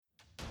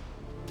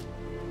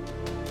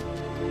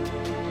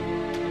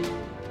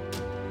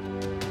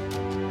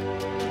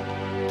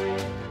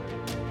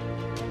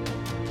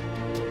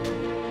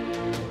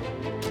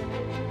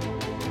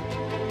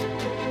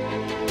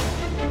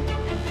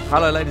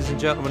Hello, ladies and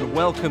gentlemen.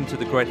 Welcome to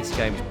the Greatest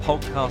Games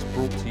podcast,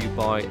 brought to you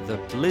by The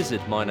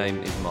Blizzard. My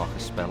name is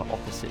Marcus Speller.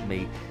 Opposite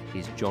me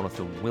is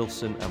Jonathan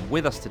Wilson. And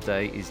with us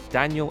today is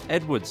Daniel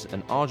Edwards,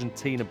 an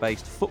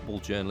Argentina-based football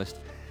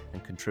journalist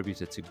and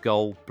contributor to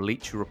Goal,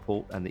 Bleacher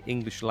Report, and the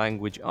English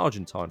language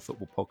Argentine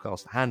football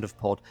podcast, Hand of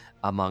Pod,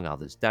 among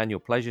others. Daniel,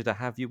 pleasure to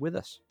have you with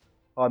us.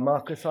 Hi,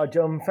 Marcus. Hi,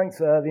 John. Thanks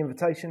for the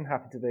invitation.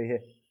 Happy to be here.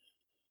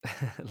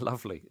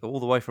 Lovely. All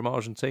the way from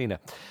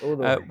Argentina. All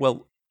the way.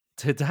 Well,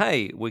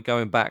 today we're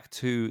going back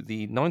to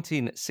the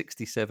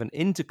 1967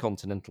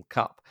 Intercontinental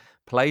Cup,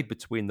 played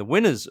between the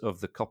winners of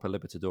the Copa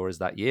Libertadores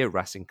that year,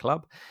 Racing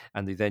Club,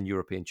 and the then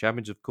European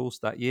champions, of course,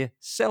 that year,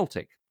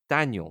 Celtic.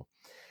 Daniel,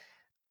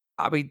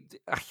 I mean,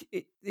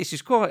 this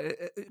is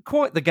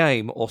quite the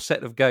game, or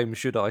set of games,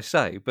 should I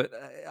say, but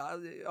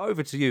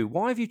over to you.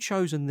 Why have you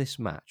chosen this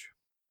match?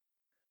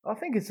 I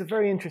think it's a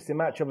very interesting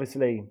match.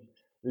 Obviously,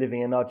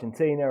 living in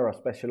Argentina, I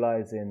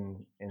specialise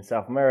in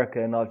South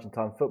America and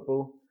Argentine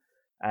football,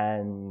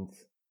 and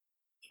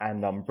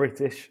I'm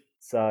British.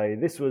 So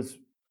this was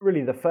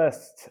really the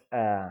first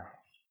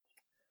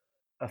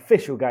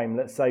official game,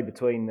 let's say,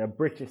 between a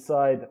British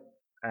side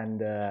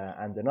and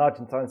an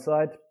Argentine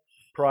side.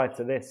 Prior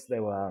to this,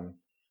 there were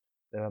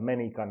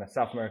many kind of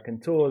South American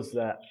tours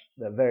that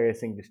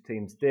various English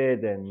teams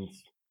did, and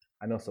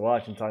also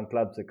Argentine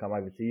clubs that come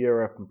over to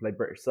Europe and play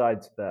British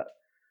sides. But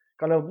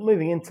kind of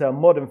moving into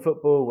modern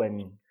football,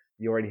 when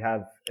you already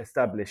have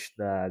established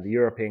the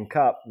European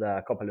Cup,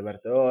 the Copa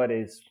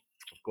Libertadores,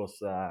 of course,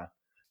 the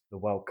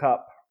World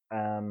Cup,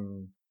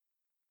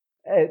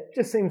 it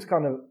just seems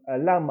kind of a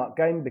landmark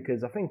game,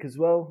 because I think as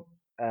well,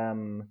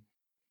 kind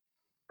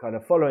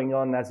of following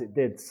on as it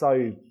did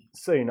so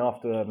soon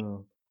after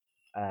the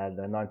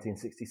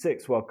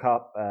 1966 World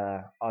Cup,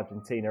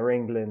 Argentina,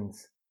 England,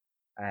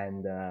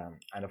 and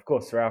of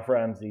course Ralph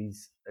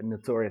Ramsey's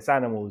notorious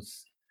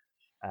Animals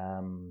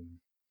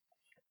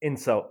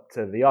insult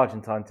to the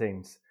Argentine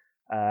teams.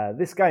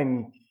 This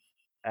game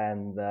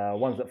and the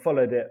ones that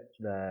followed it,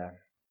 the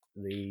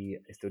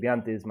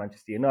Estudiantes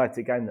Manchester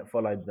United game that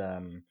followed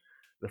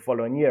the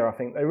following year, I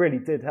think they really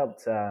did help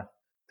to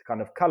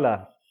kind of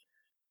colour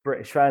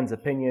British fans'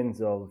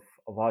 opinions of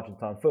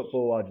Argentine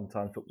football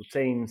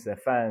teams, their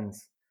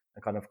fans,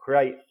 and kind of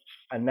create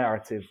a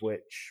narrative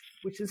which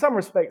in some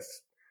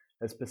respects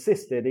has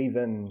persisted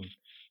even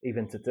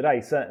to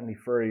today, certainly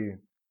through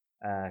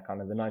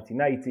kind of the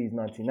 1980s,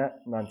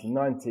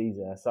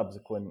 1990s,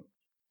 subsequent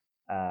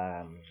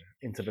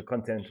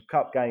Intercontinental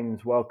Cup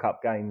games, World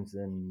Cup games,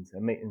 and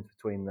meetings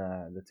between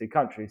the two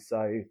countries.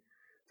 So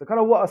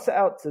kind of what I set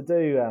out to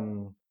do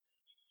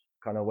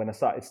kind of when I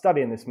started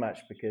studying this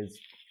match, because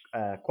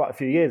quite a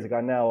few years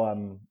ago now,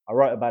 I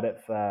wrote about it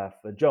for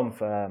John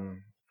for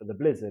the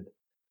Blizzard.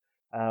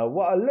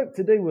 What I looked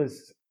to do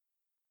was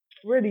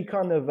really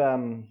kind of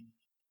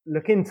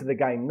look into the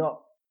game,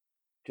 not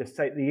just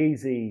take the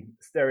easy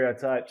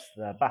stereotypes,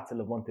 the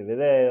Battle of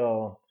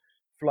Montevideo,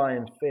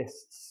 flying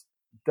fists,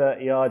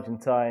 dirty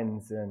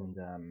Argentines, and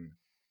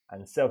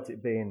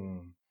Celtic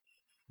being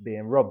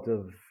robbed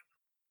of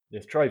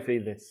this trophy,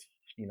 this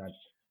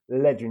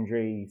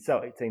legendary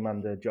Celtic team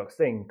under Jock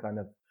Stein. Kind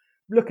of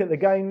look at the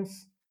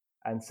games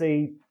and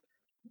see,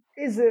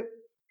 is that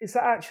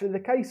actually the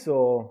case,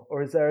 or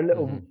is there a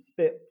little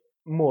bit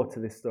more to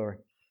this story?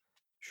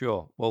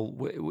 Sure. Well,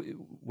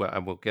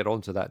 and we'll get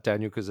on to that,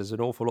 Daniel, because there's an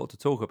awful lot to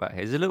talk about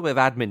here. There's a little bit of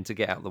admin to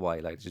get out of the way,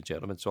 ladies and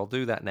gentlemen, so I'll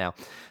do that now.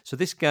 So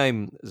this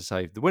game, as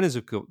I say, the winners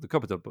of the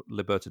Copa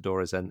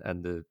Libertadores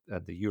and the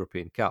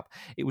European Cup,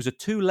 it was a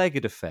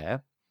two-legged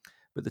affair,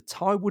 but the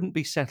tie wouldn't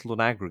be settled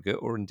on aggregate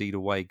or indeed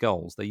away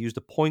goals. They used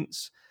a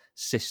points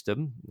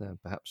system,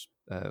 perhaps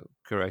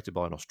created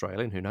by an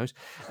Australian, who knows,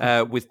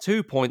 with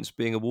 2 points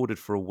being awarded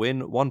for a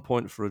win, 1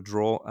 point for a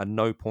draw, and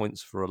no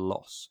points for a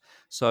loss.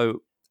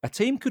 So a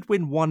team could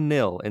win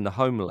 1-0 in the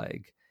home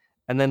leg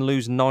and then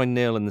lose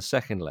 9-0 in the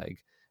second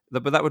leg.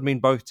 But that would mean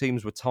both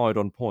teams were tied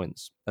on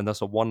points, and thus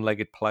a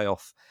one-legged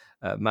playoff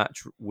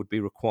match would be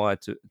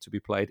required to be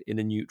played in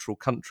a neutral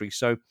country.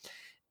 So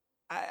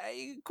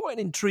quite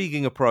an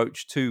intriguing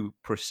approach to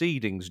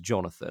proceedings,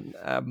 Jonathan.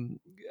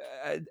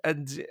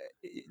 And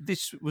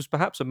this was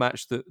perhaps a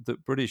match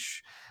that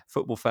British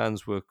football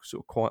fans were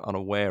sort of quite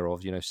unaware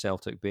of,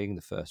 Celtic being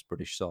the first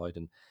British side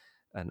and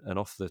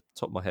off the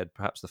top of my head,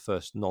 perhaps the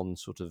first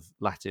non-sort of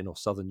Latin or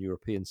Southern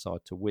European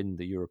side to win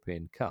the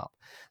European Cup.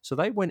 So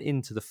they went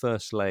into the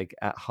first leg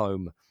at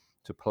home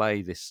to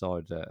play this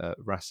side,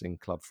 Racing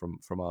Club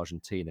from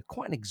Argentina.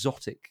 Quite an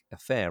exotic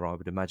affair, I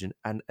would imagine.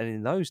 And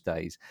in those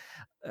days,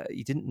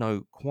 you didn't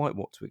know quite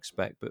what to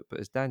expect. But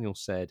as Daniel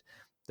said,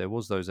 there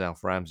was those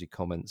Alf Ramsey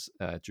comments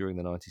during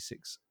the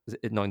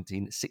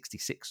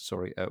 1966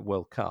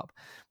 World Cup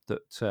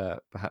that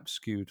perhaps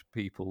skewed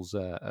people's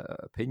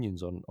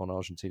opinions on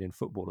Argentinian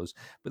footballers.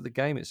 But the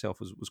game itself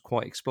was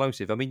quite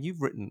explosive. I mean,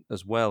 you've written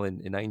as well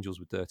in Angels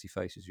with Dirty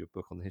Faces, your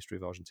book on the history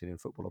of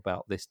Argentinian football,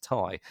 about this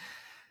tie.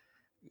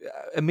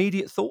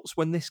 Immediate thoughts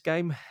when this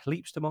game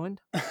leaps to mind?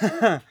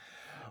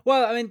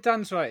 Well, I mean,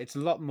 Dan's right. It's a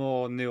lot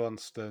more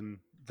nuanced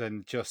than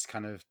than just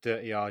kind of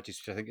dirty arges,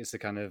 which I think is the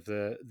kind of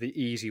the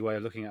easy way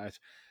of looking at it.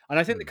 And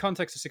I think the Mm.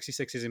 context of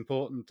 '66 is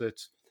important.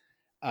 That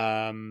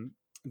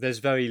there's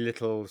very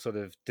little sort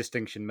of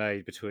distinction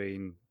made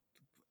between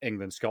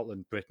England,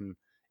 Scotland, Britain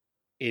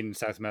in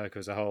South America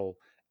as a whole,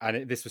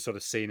 and this was sort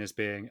of seen as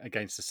being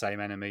against the same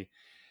enemy.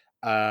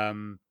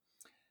 Um,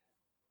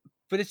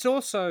 but it's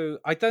also,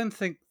 I don't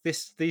think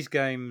these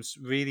games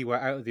really were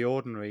out of the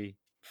ordinary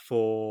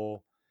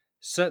for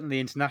certainly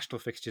international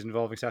fixtures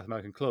involving South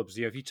American clubs.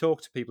 If you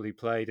talk to people who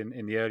played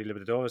in the early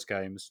Libertadores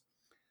games,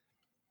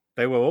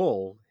 they were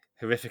all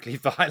horrifically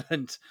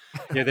violent.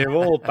 They were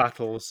all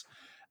battles.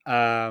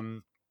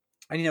 Um,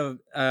 and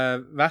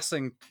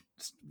Racing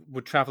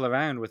would travel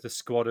around with a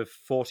squad of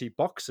 40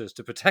 boxers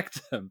to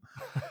protect them,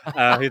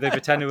 who they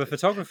pretended were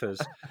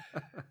photographers.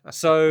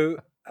 So,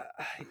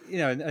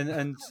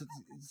 and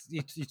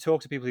you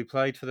talk to people who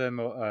played for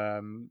them,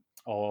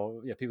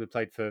 or people who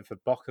played for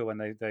Boca when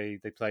they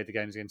played the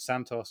games against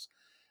Santos,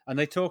 and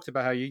they talked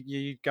about how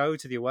you go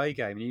to the away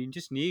game and you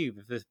just knew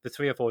the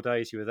 3 or 4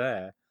 days you were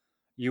there,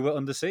 you were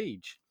under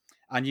siege,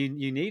 and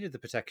you needed the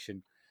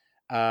protection.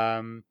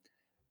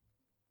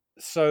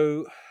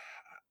 So,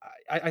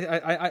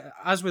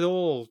 as with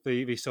all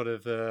the sort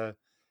of the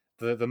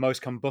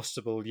most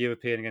combustible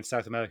European against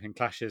South American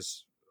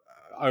clashes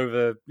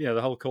over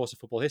the whole course of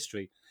football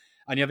history,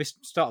 and they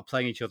started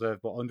playing each other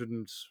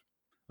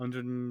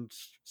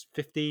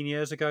 115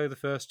 years ago. The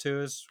first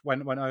tours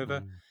went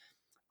over, Mm.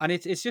 and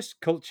it's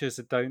just cultures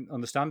that don't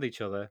understand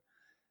each other.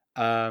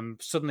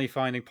 Suddenly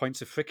finding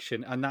points of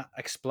friction and that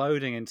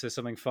exploding into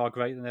something far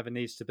greater than ever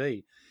needs to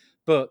be.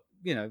 But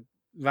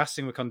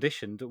Racing were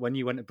conditioned that when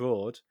you went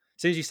abroad,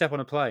 as soon as you step on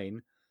a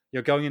plane,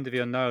 you're going into the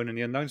unknown, and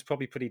the unknown's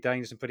probably pretty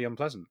dangerous and pretty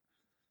unpleasant.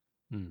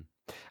 Mm.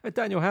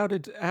 Daniel, how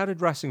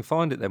did Racing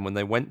find it then when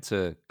they went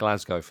to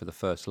Glasgow for the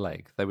first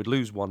leg? They would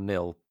lose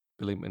 1-0.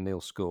 Billy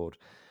McNeil scored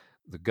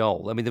the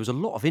goal. I mean, there was a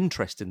lot of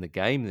interest in the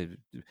game.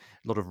 A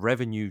lot of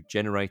revenue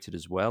generated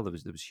as well. There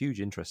was huge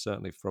interest,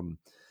 certainly from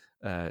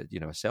a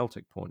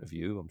Celtic point of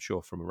view. I'm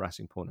sure from a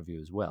Racing point of view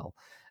as well.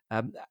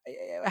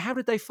 How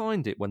did they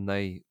find it when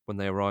they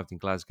arrived in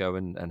Glasgow,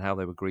 and how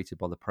they were greeted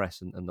by the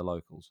press and the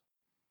locals?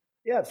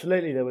 Yeah,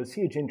 absolutely. There was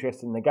huge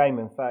interest in the game.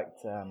 In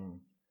fact,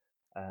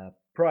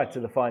 prior to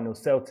the final,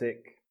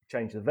 Celtic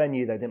changed the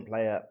venue. They didn't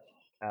play at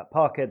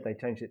Parkhead. They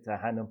changed it to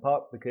Hampden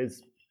Park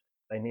because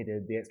they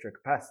needed the extra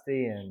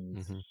capacity, and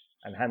Mm-hmm.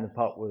 Hampden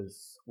Park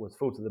was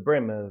full to the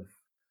brim of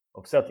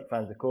Celtic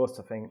fans. Of course,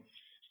 I think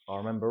if I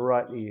remember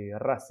rightly,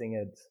 Racing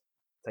had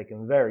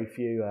taken very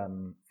few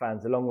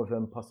fans along with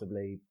them,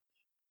 possibly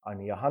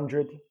only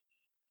 100.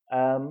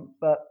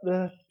 But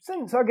the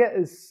sense I get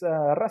is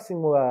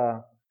Racing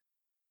were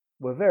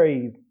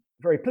very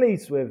very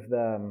pleased with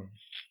the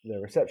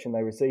reception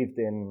they received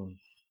in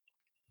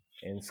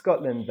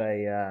Scotland.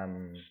 They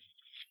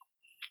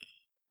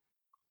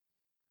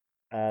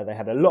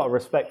had a lot of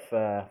respect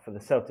for the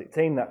Celtic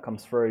team. That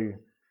comes through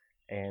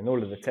in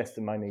all of the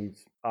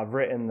testimonies I've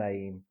written.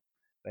 They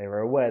were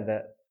aware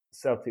that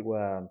Celtic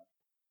were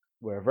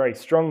a very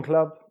strong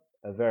club,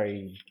 a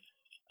very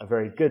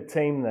good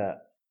team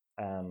that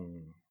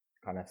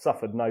kind of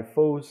suffered no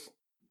falls.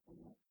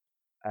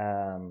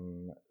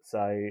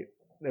 So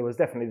there was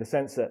definitely the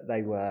sense that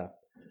they were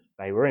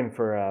in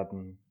for a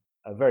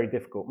very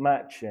difficult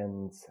match,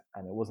 and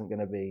it wasn't going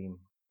to be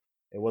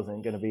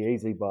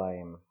easy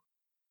by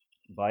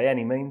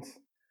any means.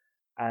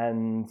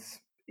 And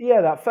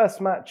yeah, that first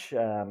match,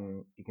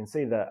 you can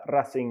see that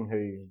Racing,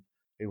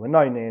 who were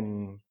known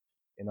in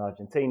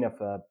Argentina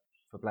for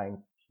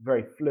playing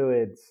very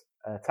fluid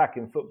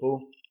attacking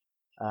football,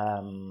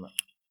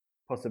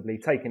 possibly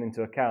taking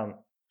into account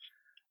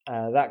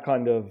that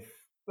kind of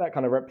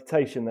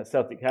reputation that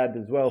Celtic had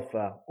as well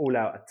for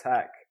all-out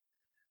attack,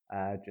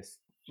 just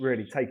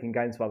really taking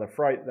games by the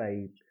throat.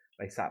 They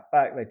sat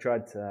back. They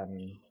tried to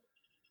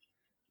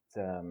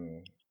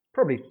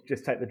probably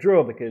just take the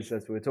draw because,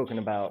 as we were talking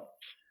about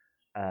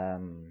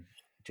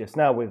just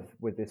now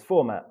with this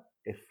format,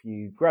 if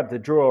you grabbed the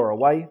draw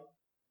away,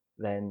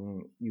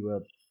 then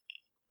you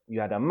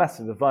had a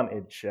massive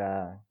advantage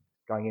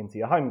going into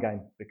your home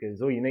game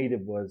because all you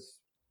needed was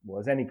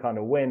any kind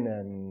of win,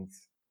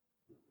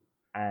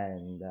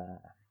 and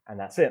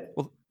that's it.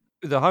 Well,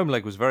 the home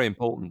leg was very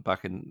important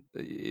back in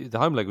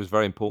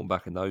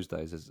those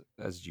days,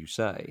 as you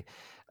say.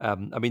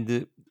 I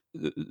mean,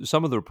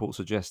 some of the reports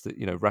suggest that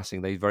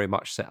Racing, they very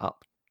much set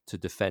up to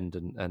defend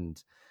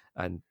and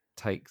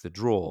take the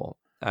draw,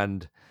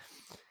 and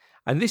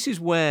this is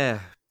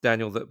where,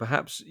 Daniel, that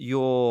perhaps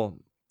your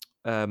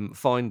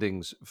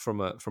findings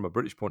from a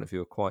British point of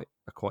view are quite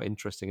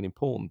interesting and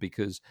important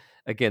because,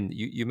 again,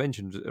 you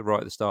mentioned right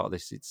at the start of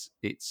this,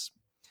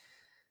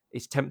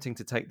 it's tempting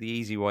to take the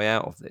easy way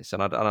out of this,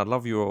 and I'd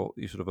love your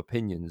sort of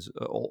opinions,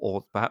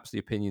 or perhaps the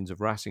opinions of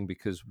Racing,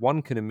 because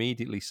one can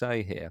immediately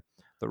say here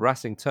that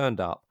Racing turned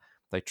up,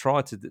 they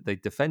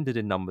defended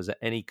in numbers at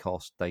any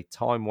cost, they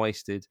time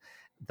wasted,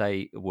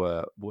 they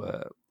were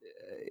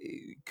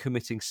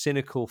committing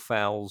cynical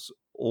fouls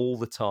all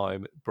the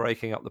time,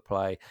 breaking up the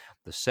play.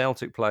 The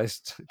Celtic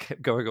players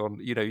kept going on.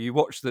 You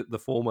watch the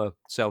former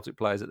Celtic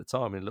players at the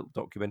time in a little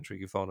documentary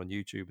you find on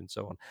YouTube and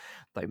so on.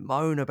 They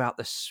moan about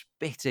the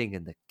spitting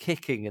and the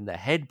kicking and the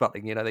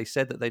headbutting. They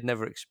said that they'd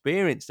never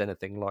experienced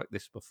anything like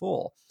this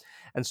before.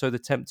 And so the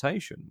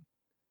temptation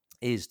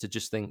is to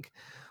just think,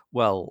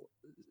 well,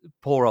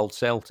 poor old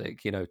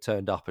Celtic,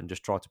 turned up and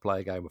just tried to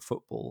play a game of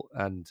football.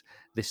 And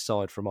this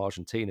side from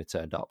Argentina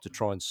turned up to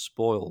try and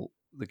spoil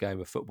the game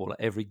of football at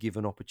every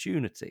given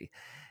opportunity.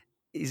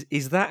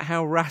 Is that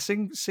how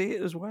Racing see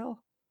it as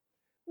well?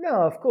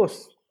 No, of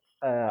course.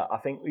 I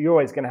think you're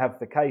always going to have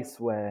the case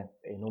where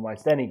in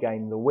almost any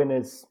game, the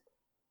winners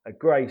are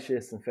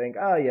gracious and think,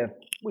 oh yeah,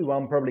 we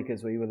won probably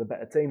because we were the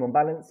better team on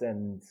balance,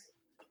 and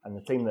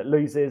the team that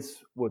loses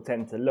will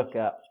tend to look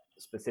at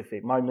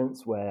specific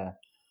moments where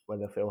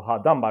they feel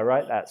hard done by,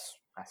 right? That's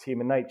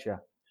human nature.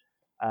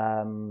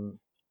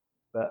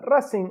 But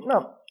Racing,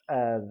 no,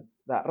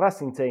 that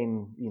Racing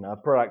team, a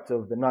product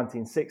of the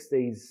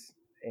 1960s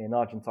in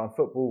Argentine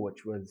football,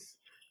 which was,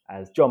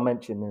 as John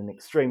mentioned, an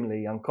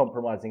extremely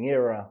uncompromising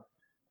era,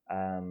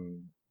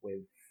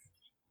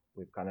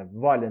 with kind of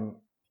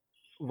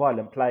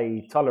violent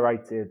play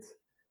tolerated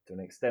to an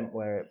extent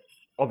where it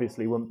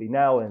obviously wouldn't be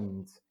now,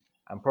 and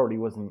probably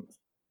wasn't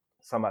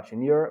so much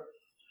in Europe.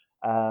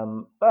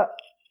 But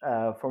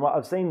from what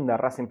I've seen, the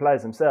Racing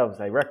players themselves,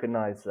 they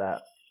recognise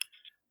that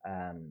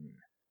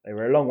they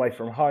were a long way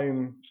from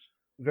home,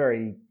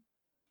 very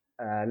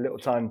little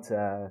time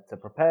to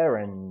prepare,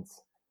 and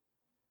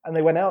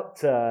they went out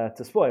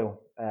to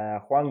spoil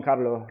Juan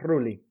Carlos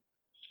Rulli,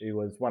 who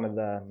was one of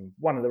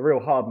the real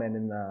hard men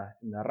in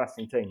the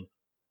Racing team.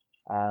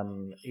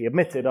 He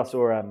admitted, I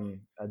saw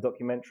a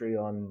documentary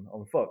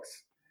on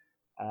Fox.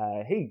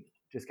 He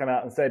just came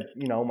out and said,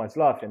 almost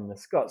laughing, the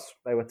Scots,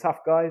 they were tough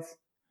guys,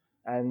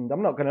 and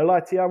I'm not going to lie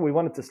to you, we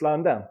wanted to slow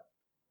them down.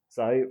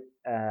 So,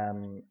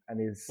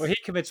 well, he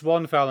commits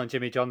one foul on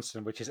Jimmy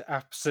Johnson, which is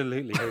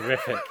absolutely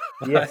horrific.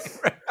 Yes.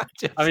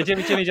 I mean,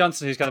 Jimmy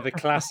Johnson, who's kind of a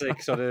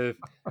classic sort of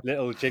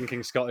little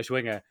jinking Scottish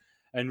winger,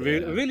 and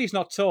really he's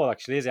not tall,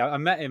 actually, is he? I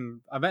met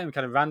him kind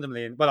of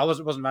randomly. It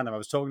wasn't random. I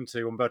was talking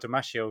to Umberto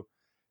Maschio,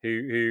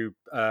 who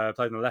played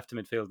on the left of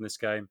midfield in this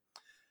game.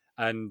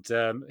 And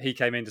he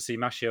came in to see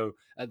Maschio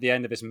at the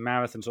end of this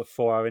marathon, sort of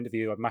 4-hour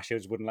interview. Maschio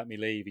just wouldn't let me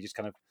leave. He just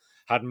kind of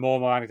had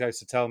more anecdotes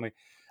to tell me.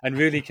 And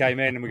Rulli came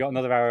in, and we got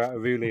another hour out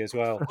of Rulli as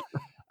well.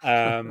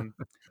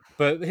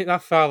 But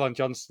that foul on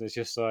Johnson is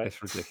just like,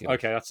 it's ridiculous.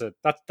 Okay,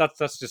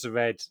 that's just a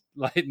red.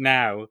 Like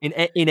now, in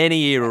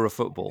any era of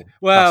football,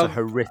 well, that's a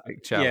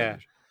horrific challenge. Yeah.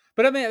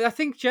 But I mean, I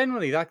think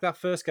generally that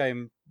first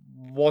game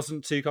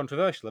wasn't too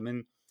controversial. I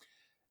mean,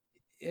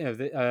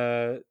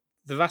 the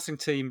Racing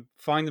team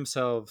find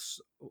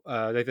themselves.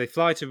 They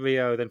fly to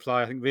Rio, then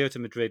fly, I think, Rio to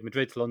Madrid,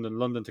 Madrid to London,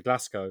 London to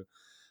Glasgow.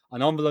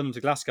 And on the London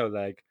to Glasgow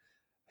leg,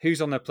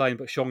 who's on their plane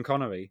but Sean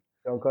Connery?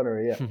 Sean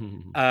Connery,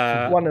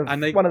 yeah. One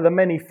of the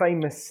many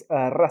famous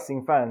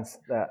Racing fans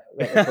that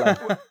they play.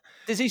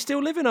 Does he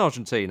still live in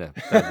Argentina?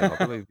 Daniel?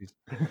 I believe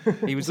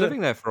he was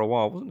living there for a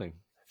while, wasn't he?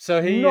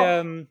 So he,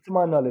 not to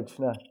my knowledge,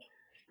 no.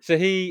 So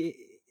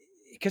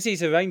because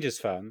he's a Rangers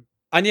fan,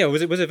 and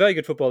was a very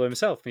good footballer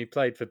himself. He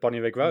played for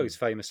Bonnyrigg Rose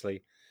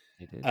famously.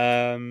 He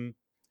did.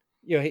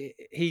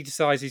 He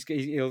decides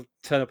he'll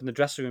turn up in the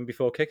dressing room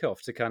before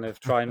kickoff to kind of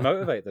try and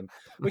motivate them,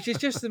 which is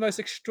just the most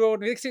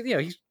extraordinary.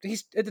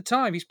 He's at the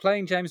time he's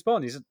playing James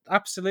Bond. He's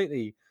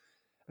absolutely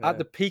at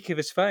the peak of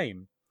his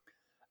fame.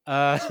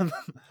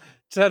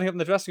 Turning up in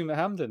the dressing room at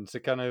Hampden to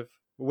kind of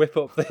whip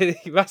up the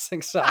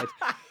Racing side.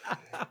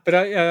 But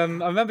I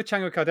remember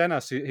Chango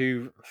Cardenas,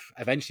 who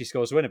eventually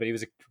scores the winner, but he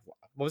was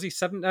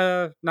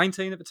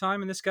 19 at the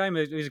time in this game?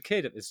 He was a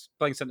kid. It was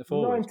playing centre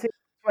forward. 19,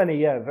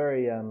 20, yeah,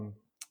 very.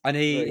 And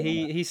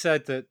he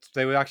said that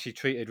they were actually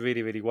treated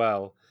really, really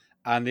well.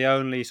 And the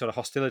only sort of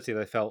hostility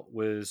they felt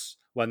was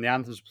when the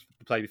anthems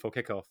were played before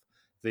kickoff.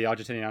 The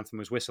Argentinian anthem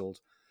was whistled.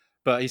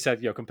 But he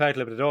said, compared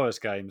to Libertadores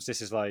games,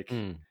 this is like,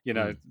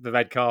 the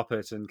red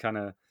carpet and kind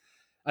of...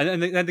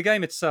 And then the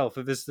game itself,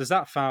 there's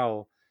that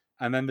foul,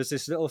 and then there's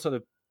this little sort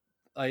of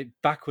like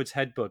backwards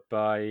headbutt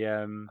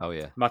by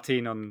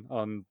Martin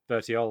on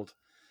Bertie Auld.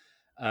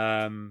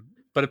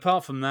 But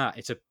apart from that,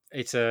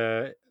 it's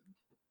a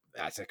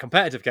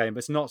competitive game, but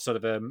it's not sort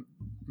of a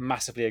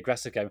massively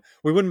aggressive game.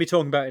 We wouldn't be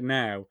talking about it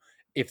now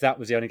if that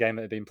was the only game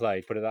that had been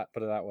played. Put it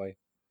that way.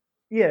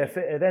 Yeah, if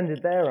it had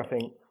ended there, I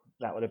think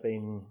that would have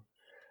been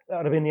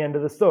the end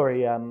of the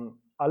story.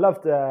 I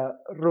loved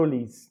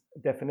Rulli's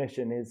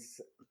definition. Is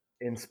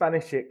in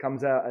Spanish it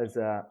comes out as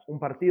un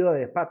partido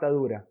de pata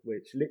dura,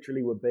 which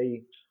literally would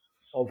be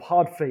of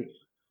hard feet.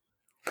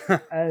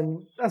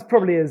 And that's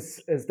probably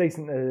as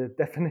decent a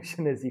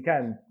definition as you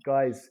can.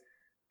 Guys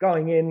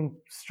going in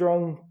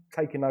strong,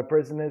 taking no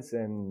prisoners,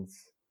 and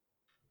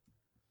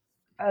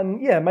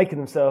making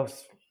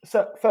themselves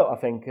felt. I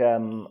think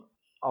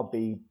I'll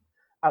be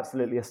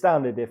absolutely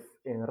astounded if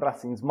in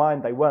Racing's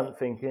mind they weren't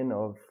thinking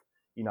of,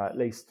 at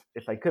least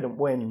if they couldn't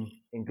win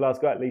in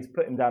Glasgow, at least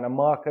putting down a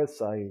marker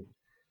so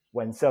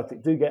when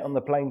Celtic do get on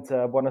the plane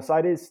to Buenos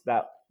Aires,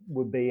 that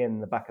would be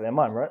in the back of their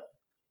mind, right?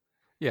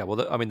 Yeah, well,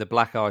 the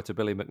black eye to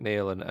Billy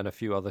McNeil and a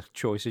few other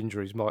choice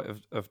injuries might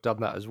have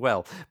done that as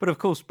well. But of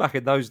course, back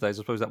in those days,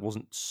 I suppose that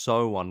wasn't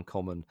so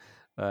uncommon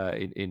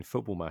in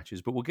football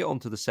matches. But we'll get on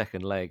to the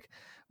second leg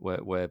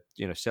where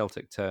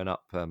Celtic turn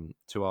up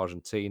to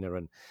Argentina.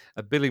 And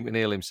Billy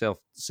McNeil himself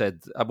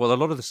said, well, a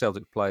lot of the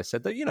Celtic players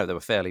said that, they were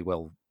fairly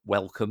well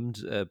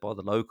welcomed by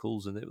the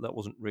locals, and that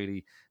wasn't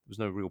really, there was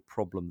no real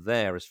problem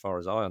there as far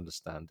as I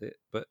understand it.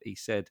 But he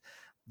said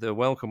the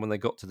welcome when they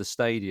got to the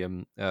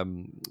stadium,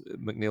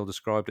 McNeil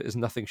described it as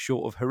nothing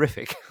short of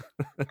horrific.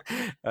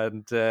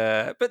 And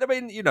but I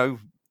mean,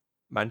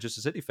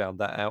 Manchester City found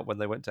that out when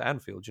they went to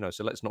Anfield.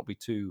 So let's not be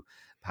too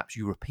perhaps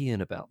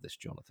European about this,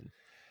 Jonathan.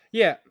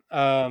 Yeah,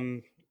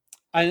 the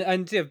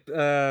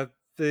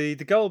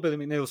goal Billy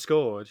McNeil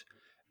scored,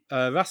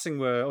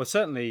 Racing or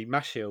certainly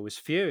Mashio was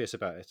furious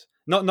about it.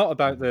 Not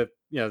about anything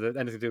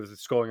to do with the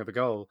scoring of the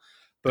goal,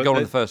 but the goal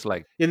in the first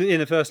leg. In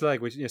the first leg,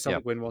 which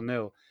Celtic win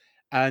 1-0,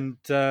 and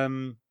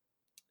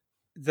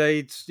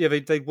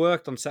they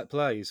worked on set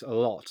plays a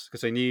lot because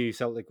they knew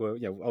Celtic were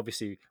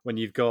obviously when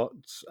you've got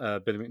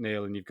Billy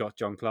McNeil and you've got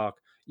John Clark,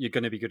 you're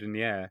going to be good in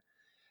the air,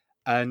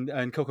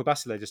 and Coco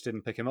Basile just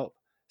didn't pick him up.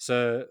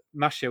 So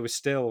Mashio was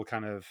still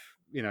kind of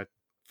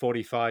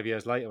 45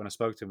 years later when I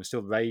spoke to him, was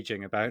still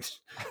raging about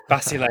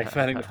Basile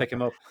failing to pick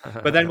him up.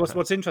 But then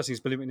what's interesting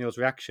is Billy McNeil's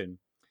reaction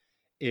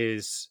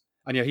is,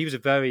 and he was a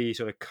very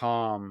sort of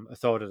calm,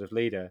 authoritative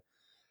leader,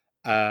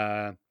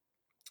 but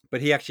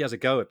he actually has a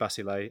go at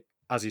Basile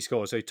as he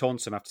scores. So he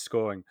taunts him after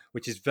scoring,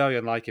 which is very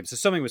unlike him. So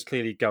something was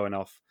clearly going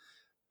off,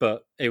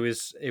 but it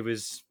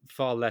was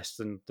far less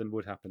than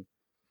would happen.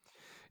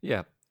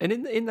 Yeah, and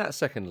in that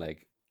second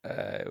leg,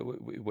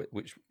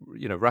 which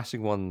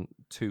Racing won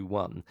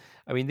 2-1.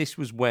 I mean, this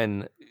was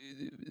when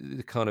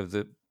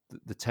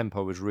the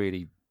tempo was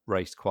really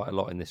raced quite a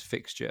lot in this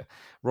fixture.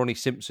 Ronnie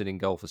Simpson in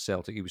goal for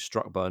Celtic. He was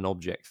struck by an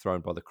object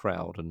thrown by the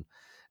crowd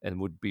and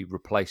would be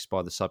replaced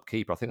by the sub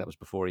keeper. I think that was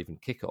before even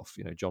kickoff.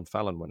 John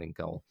Fallon went in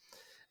goal.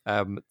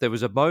 There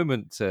was a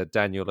moment,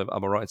 Daniel,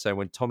 am I right in saying,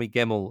 when Tommy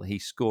Gemmell, he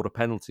scored a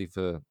penalty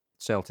for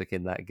Celtic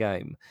in that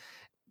game.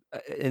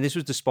 And this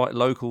was despite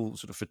local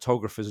sort of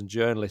photographers and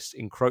journalists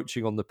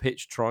encroaching on the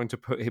pitch, trying to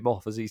put him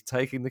off as he's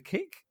taking the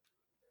kick.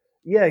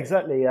 Yeah,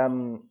 exactly.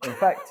 In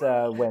fact,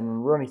 when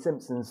Ronnie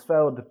Simpson's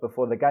failed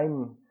before the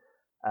game,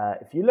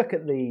 if you look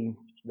at the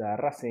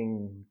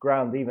Racing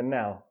ground even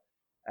now,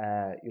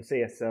 you'll see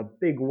it's a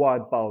big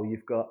wide bowl.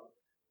 You've got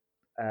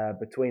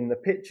between the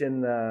pitch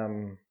and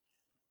the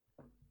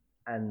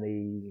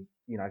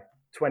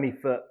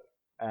 20-foot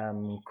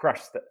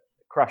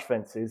crash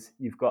fences,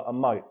 you've got a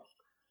moat.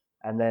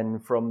 And then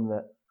from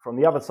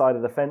the other side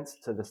of the fence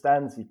to the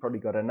stands, you've probably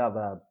got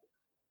another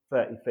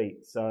 30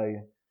 feet. So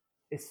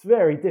it's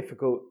very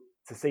difficult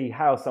to see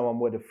how someone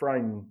would have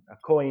thrown a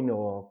coin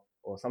or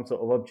some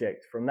sort of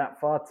object from that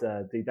far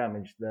to do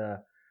damage.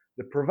 The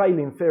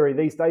prevailing theory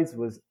these days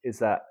is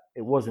that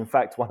it was in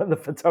fact one of the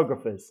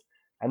photographers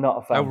and not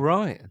a fan. Oh,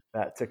 right.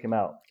 That took him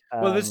out.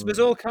 Well, there's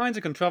all kinds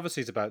of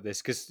controversies about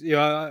this because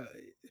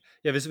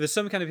there's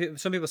some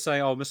people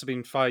say, oh, it must have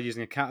been fired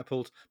using a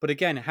catapult. But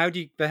again,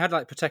 they had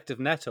like protective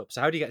net up,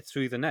 so how do you get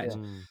through the net?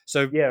 Yeah.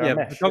 So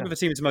mesh, photographer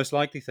seems the most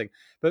likely thing.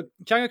 But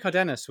Django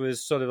Cardenas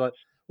was sort of like,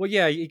 well,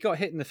 yeah, he got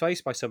hit in the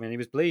face by something and he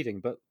was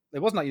bleeding, but it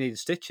wasn't like you needed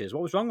stitches.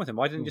 What was wrong with him?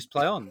 Why didn't he just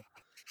play on?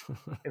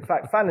 In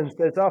fact, Fallon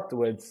says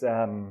afterwards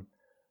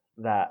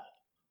that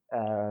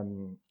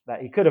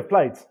he could have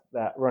played,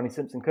 that Ronnie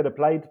Simpson could have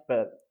played,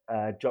 but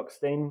Jock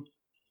Steen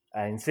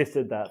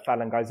insisted that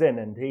Fallon goes in,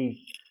 and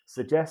he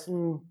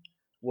suggestion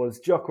was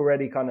Jock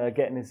already kind of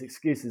getting his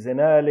excuses in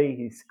early.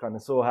 He kind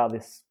of saw how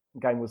this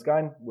game was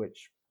going,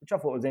 which I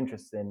thought was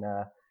interesting.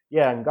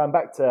 And going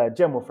back to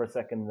Gemmell for a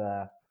second,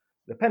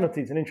 the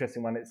penalty is an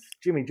interesting one. It's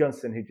Jimmy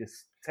Johnson who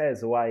just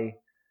tears away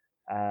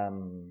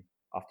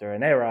after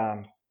an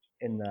error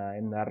in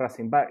the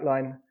Racing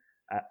backline.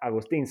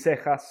 Agustín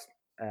Cejas,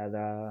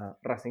 the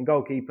Racing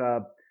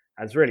goalkeeper,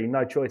 has really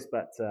no choice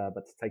but to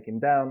take him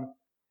down.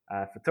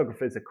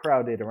 Photographers are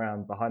crowded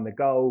around behind the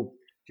goal.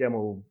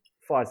 Gemmell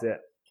fires it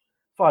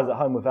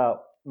home without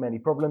many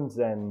problems,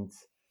 and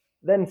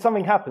then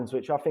something happens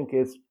which I think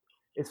is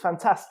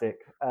fantastic.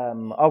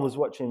 I was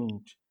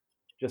watching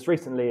just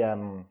recently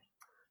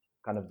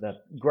kind of the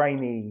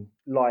grainy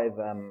live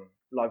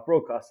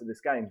broadcast of this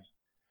game,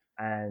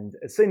 and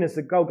as soon as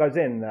the goal goes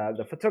in,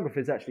 the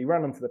photographers actually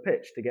run onto the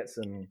pitch to get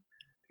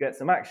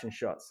some action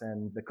shots,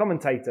 and the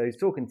commentator who's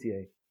talking to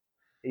you,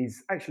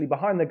 he's actually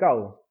behind the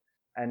goal,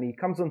 and he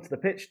comes onto the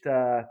pitch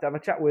to have a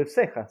chat with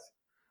Cejas.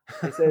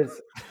 He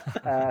says,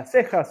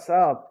 Cejas,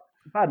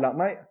 bad luck,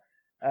 mate.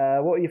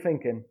 What are you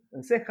thinking?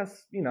 And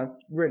Cejas,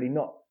 really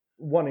not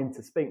wanting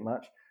to speak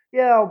much.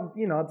 Yeah,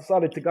 I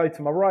decided to go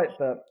to my right,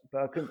 but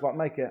I couldn't quite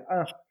make it.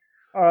 All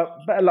right,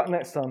 better luck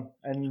next time.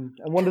 And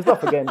wanders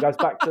off again, goes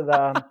back to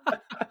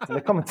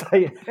the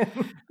commentator.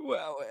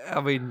 Well,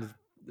 I mean,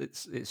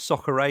 it's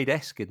Soccer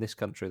Aid-esque in this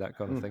country, that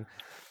kind of thing.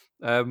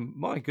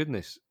 My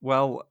goodness.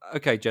 Well,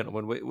 okay,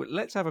 gentlemen,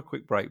 let's have a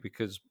quick break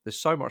because there's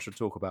so much to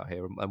talk about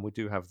here, and we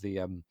do have the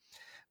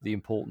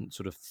important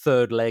sort of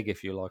third leg,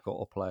 if you like,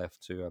 or playoff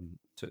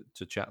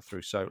to chat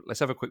through. So let's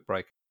have a quick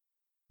break.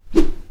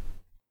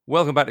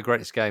 Welcome back to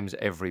Greatest Games,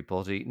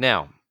 everybody.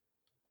 Now,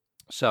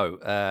 so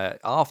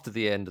after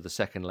the end of the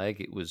second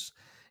leg, it was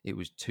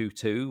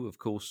 2-2, of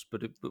course,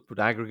 but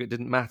aggregate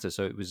didn't matter.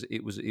 So it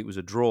was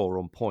a draw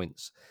on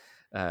points,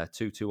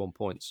 2-2 on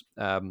points,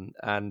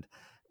 and.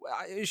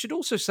 I should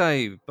also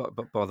say,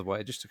 but by the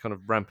way, just to kind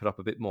of ramp it up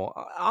a bit more,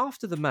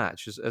 after the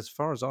match, as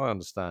far as I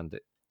understand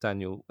it,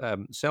 Daniel,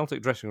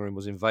 Celtic dressing room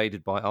was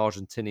invaded by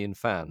Argentinian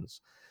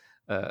fans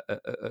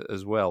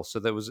as well. So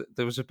there was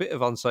a bit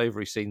of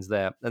unsavoury scenes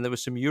there, and there were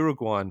some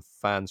Uruguayan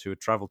fans who had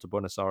travelled to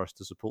Buenos Aires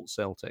to support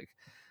Celtic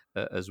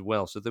as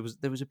well. So there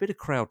was a bit of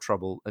crowd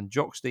trouble, and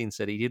Jock Stein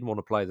said he didn't want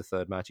to play the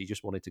third match; he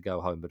just wanted to go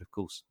home. But of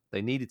course,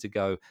 they needed to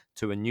go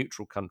to a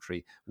neutral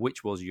country,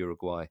 which was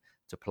Uruguay,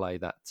 to play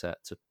that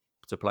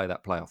to play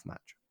that playoff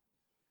match.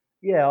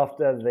 Yeah,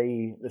 after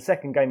the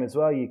second game as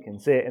well, you can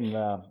see it in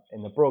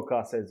the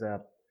broadcast. There's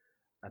a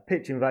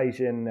pitch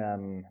invasion.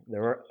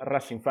 The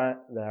Racing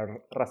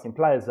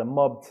players are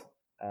mobbed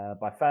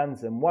by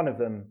fans, and one of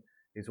them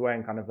is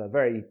wearing kind of a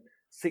very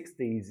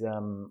 60s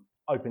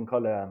open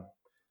collar,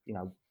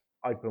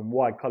 open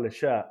wide collar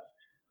shirt.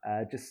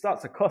 Just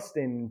starts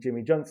accosting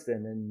Jimmy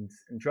Johnston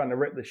and trying to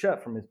rip the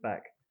shirt from his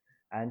back,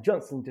 and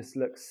Johnston just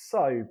looks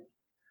so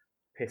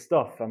pissed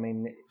off. I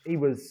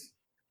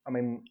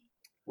mean,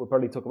 we'll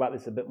probably talk about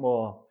this a bit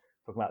more.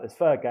 Talking about this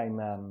third game,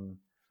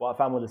 what I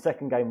found with the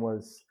second game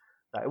was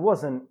that it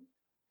wasn't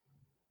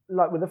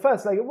like with the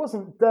first leg. It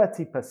wasn't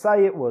dirty per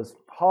se. It was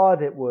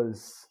hard. It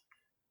was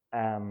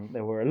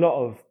there were a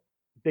lot of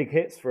big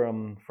hits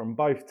from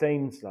both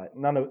teams. Like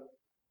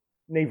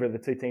neither of the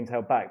two teams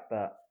held back,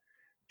 but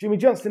Jimmy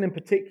Johnston in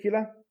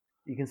particular,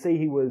 you can see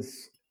he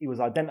was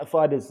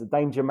identified as the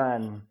danger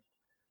man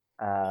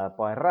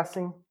by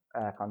Racing.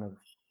 Kind of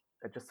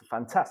just a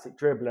fantastic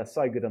dribbler,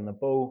 so good on the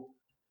ball.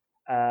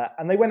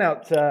 And they went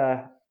out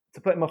to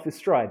put him off his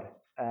stride.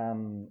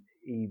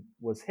 He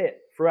was hit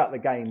throughout the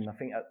game, I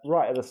think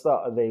right at the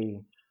start of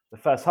the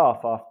first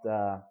half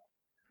after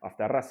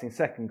Racing's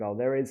second goal.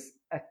 There is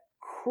a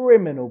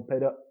criminal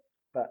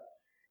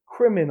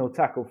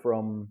tackle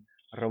from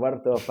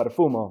Roberto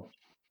Perfumo,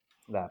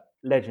 the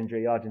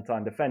legendary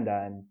Argentine defender,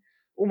 and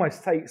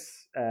almost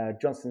takes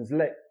Johnston's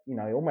leg,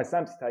 almost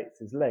amputates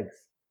his legs.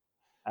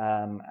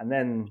 And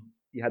then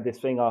you had this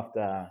thing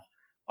after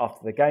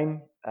the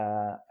game,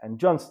 and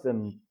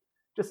Johnston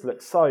just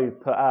looked so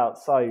put out,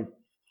 so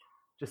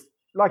just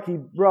like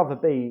he'd rather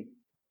be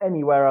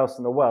anywhere else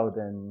in the world.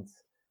 And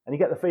you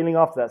get the feeling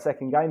after that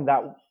second game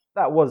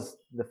that was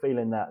the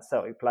feeling that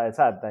Celtic players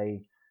had.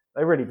 They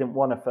really didn't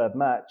want a third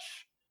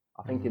match.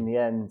 I think in the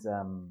end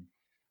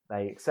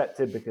they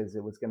accepted because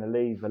it was going to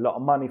leave a lot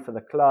of money for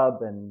the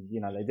club, and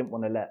they didn't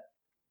want to let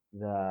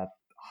the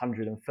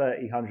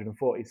 130,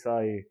 140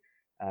 so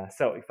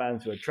Celtic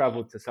fans who had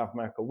travelled to South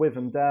America with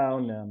them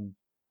down.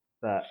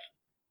 But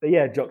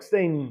yeah, Jock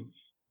Stein,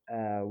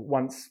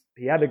 once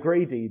he had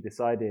agreed, he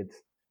decided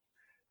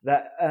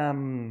that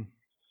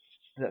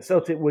that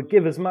Celtic would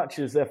give as much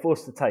as they're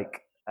forced to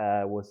take.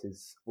 Were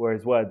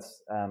his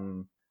words.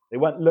 They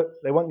weren't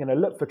going to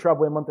look for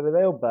trouble in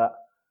Montevideo, but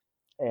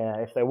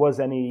if there was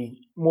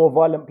any more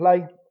violent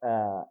play,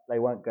 they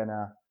weren't going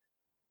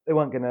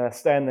to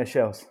stay in their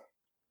shells.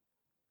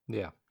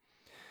 Yeah.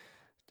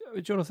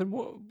 Jonathan,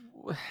 what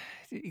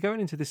going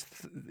into this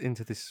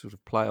sort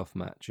of playoff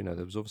match,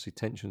 there was obviously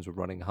tensions were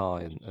running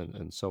high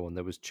and so on.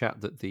 There was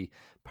chat that the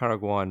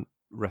Paraguayan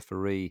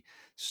referee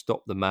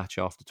stopped the match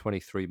after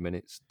 23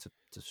 minutes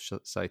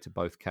to say to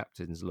both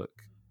captains, look,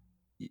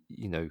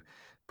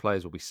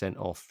 players will be sent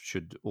off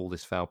should all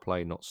this foul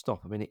play not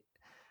stop. I mean,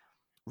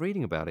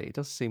 reading about it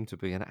does seem to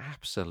be an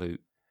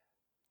absolute,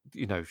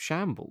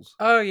 shambles.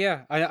 Oh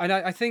yeah,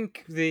 I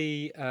think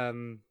the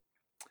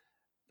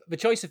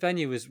choice of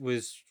venue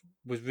was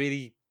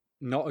really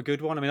not a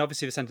good one. I mean,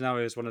 obviously the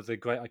Centenario is one of the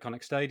great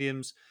iconic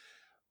stadiums,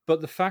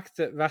 but the fact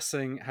that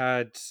Racing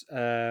had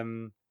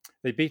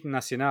they beaten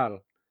Nacional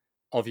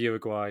of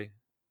Uruguay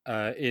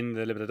in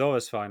the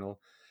Libertadores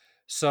final.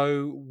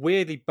 So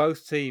weirdly,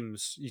 both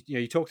teams,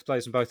 you talk to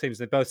players from both teams,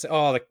 and they both say,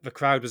 "Oh, the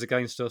crowd was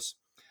against us."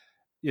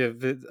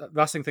 The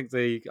Racing think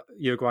the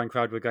Uruguayan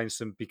crowd were against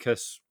them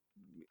because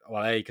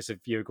of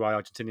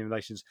Uruguay-Argentinian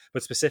relations,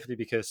 but specifically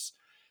because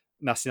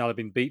Nacional had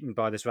been beaten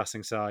by this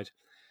Racing side.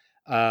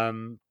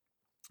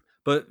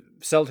 But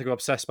Celtic are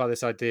obsessed by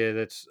this idea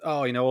that,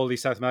 all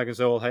these South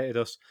Americans all hated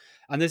us.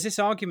 And there's this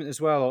argument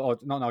as well, or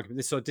not an argument,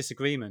 this sort of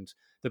disagreement,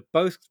 that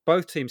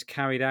both teams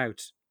carried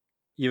out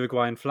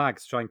Uruguayan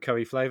flags to try and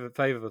curry favour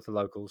with the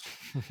locals.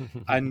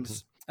 And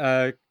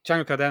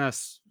Chango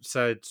Cardenas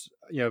said,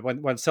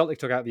 when Celtic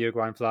took out the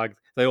Uruguayan flag,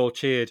 they all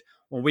cheered.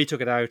 When we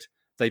took it out,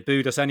 they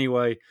booed us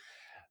anyway.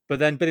 But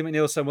then Billy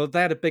McNeil said, well,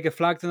 they had a bigger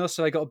flag than us,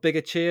 so they got a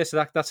bigger cheer, so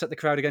that set the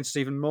crowd against us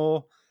even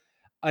more.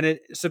 And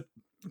so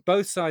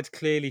both sides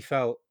clearly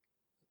felt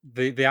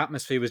the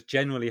atmosphere was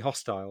generally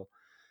hostile.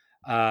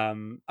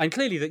 And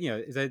clearly, that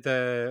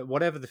the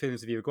whatever the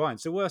feelings of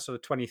Uruguayans, there were sort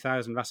of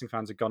 20,000 Racing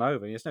fans had gone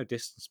over. There's no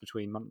distance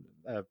between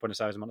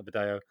Buenos Aires and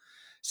Montevideo,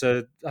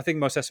 so I think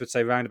most estimates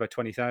say around about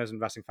 20,000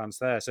 Racing fans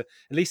there. So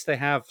at least they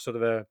have sort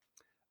of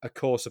a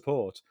core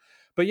support.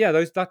 But yeah,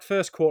 that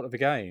first quarter of the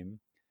game,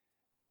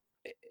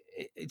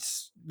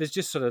 there's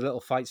just sort of little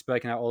fights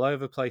breaking out all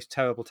over the place,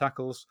 terrible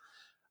tackles,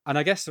 and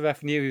I guess the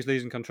ref knew he was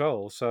losing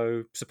control.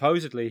 So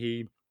supposedly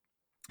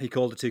he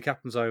called the two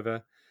captains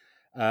over,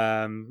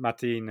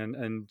 Martin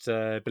and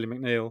Billy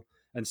McNeil,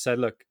 and said,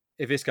 "Look,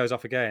 if this goes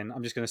off again,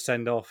 I'm just going to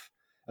send off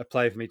a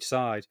player from each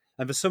side."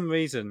 And for some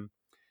reason,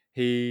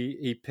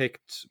 he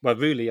picked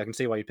Rooley. I can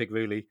see why he picked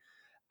Rooley,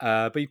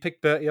 but he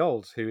picked Bertie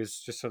Auld, who is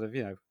just sort of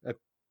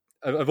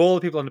of all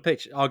the people on the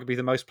pitch, arguably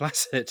the most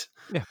placid.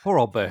 Yeah, poor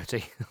old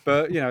Bertie.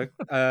 But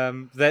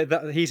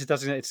he's a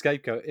designated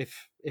scapegoat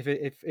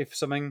if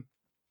something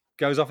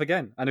goes off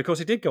again, and of course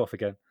it did go off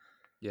again.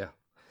 Yeah.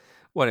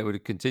 Well, it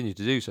would continue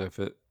to do so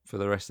for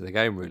the rest of the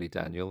game, really,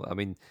 Daniel. I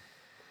mean,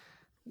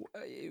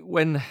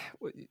 when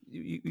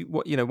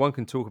one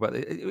can talk about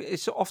it.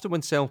 It's often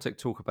when Celtic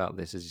talk about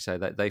this, as you say,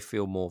 that they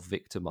feel more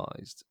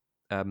victimised.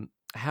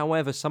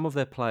 However, some of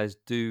their players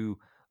do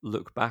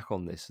look back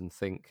on this and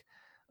think,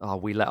 "Oh,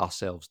 we let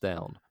ourselves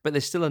down." But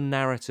there's still a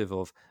narrative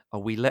of, "Oh,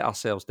 we let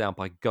ourselves down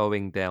by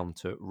going down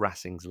to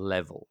Racing's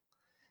level."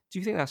 Do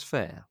you think that's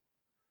fair?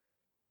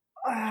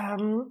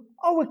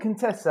 I would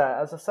contest that.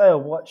 As I say, I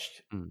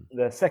watched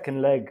the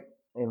second leg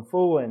in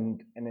full,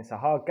 and it's a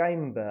hard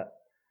game, but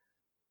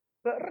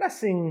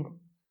Racing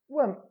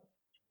weren't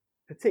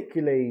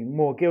particularly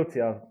more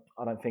guilty, I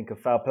don't think, of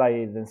foul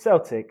play than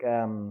Celtic.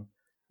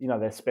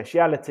 Their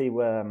speciality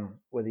were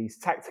these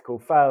tactical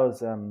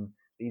fouls,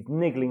 these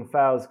niggling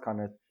fouls, kind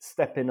of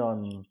stepping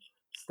on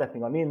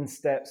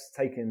insteps,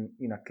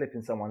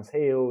 clipping someone's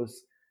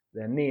heels,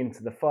 their knee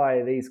into the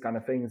thigh, these kind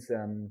of things.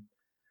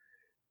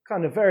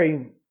 Kind of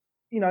very,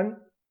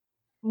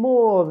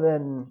 more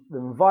than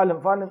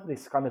violent,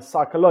 this kind of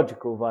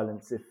psychological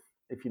violence,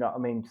 if you know what I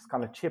mean, just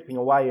kind of chipping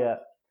away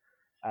at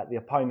the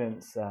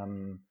opponent's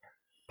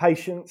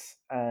patience,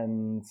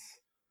 and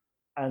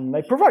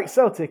they provoked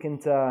Celtic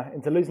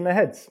into losing their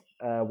heads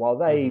while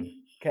they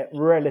kept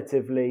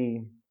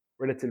relatively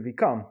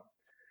calm.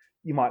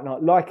 You might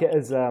not like it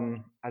as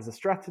a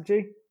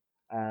strategy.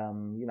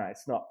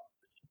 It's not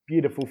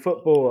beautiful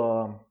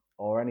football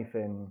or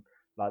anything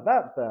like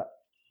that, but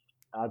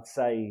I'd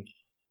say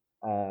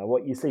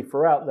what you see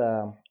throughout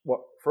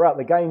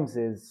the games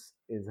is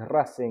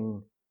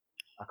Racing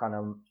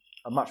are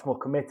much more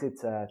committed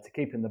to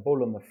keeping the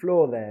ball on the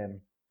floor. Their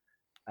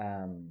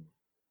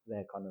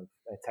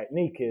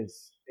technique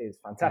is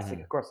fantastic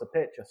across the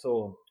pitch. I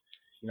saw,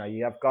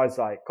 you have guys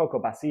like Coco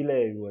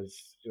Basile, who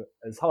was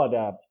as hard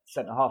a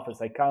centre half as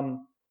they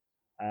come,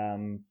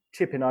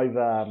 chipping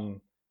over.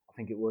 I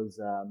think it was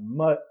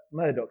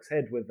Murdoch's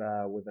head with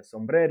a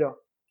sombrero,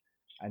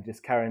 and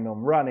just carrying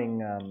on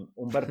running.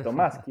 Umberto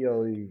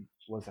Maschio, who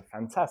was a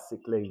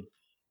fantastically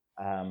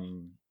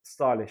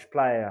stylish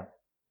player,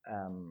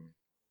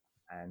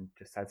 and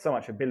just had so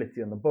much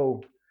ability on the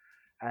ball.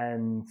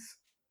 And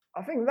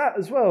I think that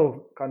as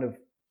well kind of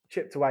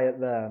chipped away at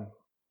the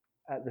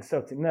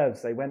Celtic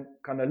nerves. They went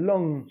kind of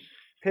long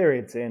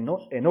periods in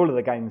all of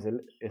the games,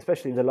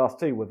 especially the last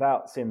two,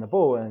 without seeing the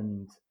ball,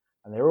 and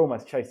they were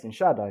almost chasing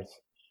shadows.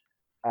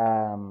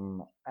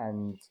 And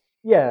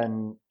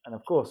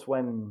of course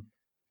when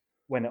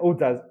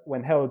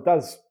hell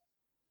does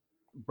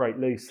break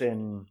loose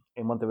in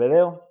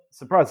Montevideo,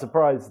 surprise,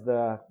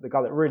 the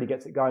guy that really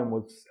gets it going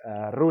was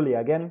Rulli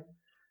again,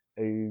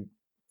 who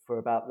for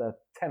about the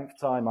 10th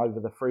time over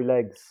the 3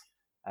 legs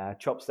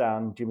chops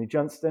down Jimmy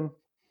Johnston,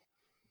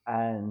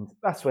 and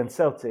that's when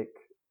Celtic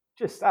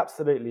just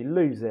absolutely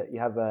lose it. You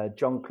have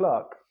John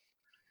Clark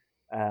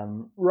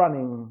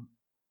running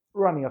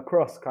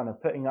across, kind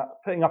of putting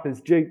up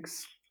his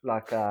jukes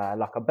like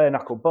a bare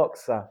knuckle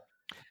boxer.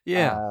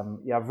 Yeah.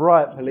 You have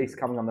riot police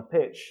coming on the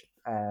pitch,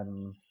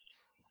 and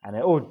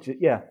it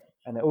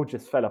all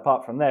just fell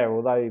apart from there.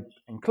 Although,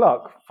 and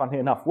Clark, funny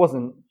enough,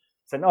 wasn't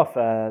sent off.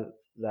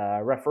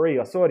 The referee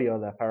Osorio,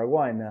 the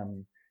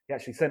Paraguayan, he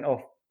actually sent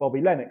off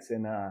Bobby Lennox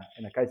in a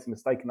case of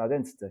mistaken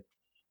identity.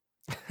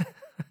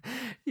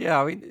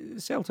 Yeah, I mean,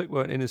 Celtic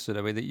weren't innocent.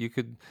 I mean, that you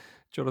could,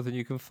 Jonathan,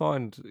 you can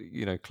find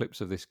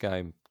clips of this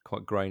game,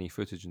 quite grainy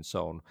footage and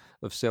so on,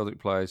 of Celtic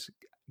players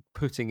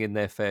putting in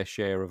their fair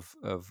share of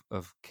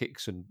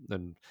kicks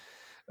and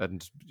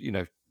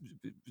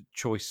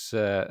choice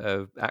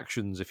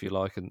actions, if you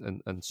like,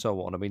 and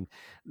so on. I mean,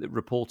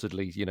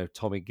 reportedly,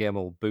 Tommy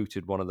Gemmell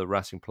booted one of the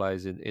Racing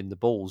players in the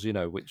balls,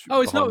 which...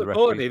 Oh, it's not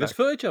reportedly. There's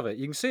footage of it.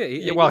 You can see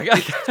it.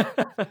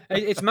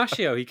 It's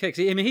Maschio. He kicks.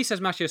 I mean, he says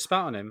Maschio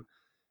spat on him,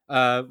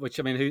 which,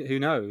 I mean, who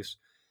knows?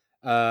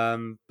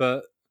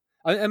 But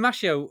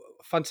Maschio,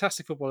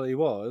 fantastic footballer he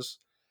was,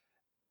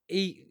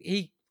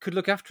 he could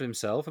look after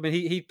himself. I mean,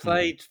 he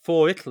played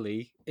for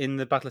Italy in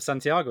the Battle of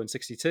Santiago in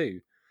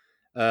 '62.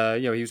 He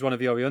was one of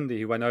the Oriundi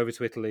who went over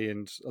to Italy,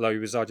 and although he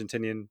was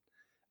Argentinian,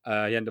 he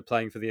ended up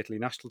playing for the Italy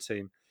national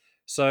team.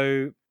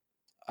 So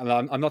and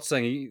I'm not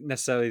saying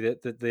necessarily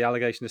that the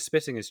allegation of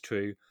spitting is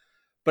true,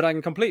 but I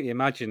can completely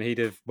imagine he'd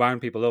have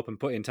wound people up and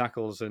put in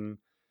tackles. And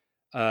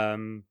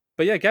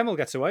but yeah, Gemmell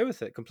gets away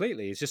with it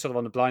completely. He's just sort of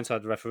on the blind side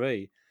of the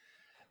referee.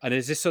 And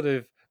it's this sort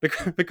of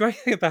the great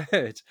thing about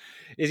it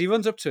is he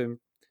runs up to him,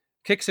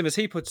 kicks him as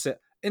he puts it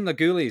in the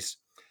ghoulies,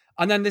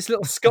 and then this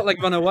little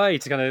scutling run away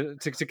to kind of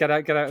to get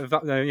out of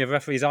the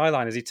referee's eye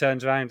line as he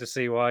turns around to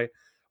see why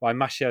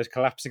Machio is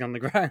collapsing on the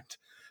ground.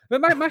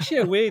 But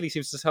Machio really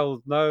seems to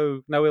hold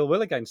no ill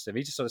will against him.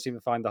 He just sort of seemed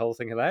to find the whole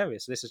thing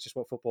hilarious. This is just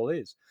what football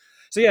is.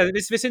 So yeah,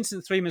 this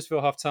incident 3 minutes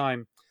before half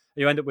time,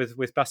 you end up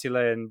with Basile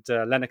and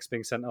Lennox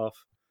being sent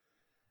off.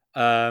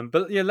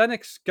 But yeah,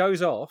 Lennox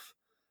goes off.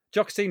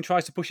 Jockstein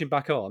tries to push him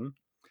back on.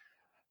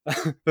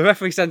 The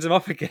referee sends him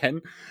off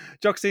again.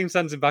 Jockstein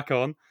sends him back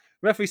on.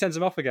 Referee sends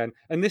him off again.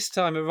 And this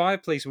time a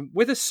riot policeman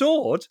with a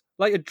sword,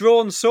 like a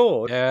drawn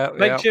sword,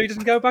 make sure he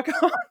doesn't go back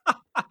on.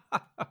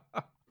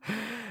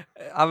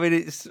 I mean,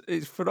 it's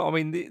phenomenal.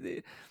 I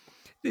mean,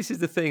 this is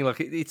the thing. Like,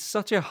 it's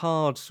such a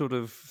hard sort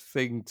of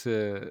thing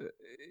to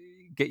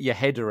get your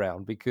head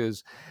around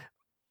because,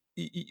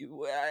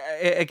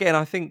 again,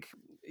 I think,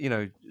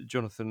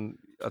 Jonathan,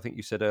 I think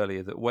you said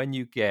earlier that when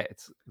you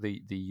get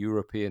the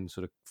European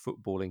sort of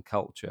footballing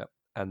culture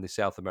and the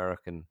South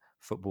American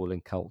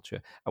footballing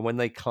culture, and when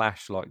they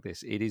clash like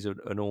this, it is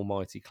an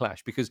almighty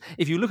clash. Because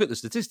if you look at the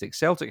statistics,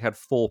 Celtic had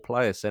 4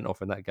 players sent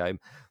off in that game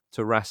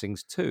to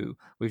Racing's 2.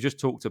 We've just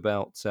talked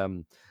about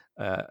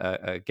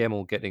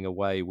Gemmell getting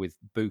away with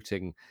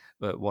booting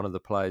one of the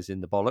players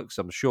in the bollocks.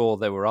 I'm sure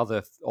there were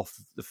other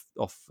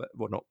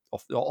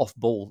off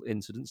ball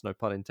incidents, no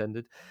pun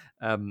intended,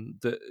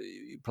 that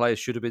players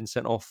should have been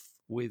sent off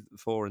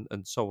for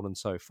and so on and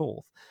so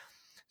forth.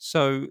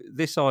 So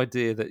this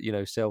idea that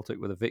Celtic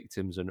were the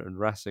victims and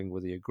Racing were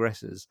the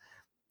aggressors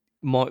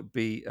might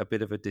be a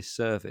bit of a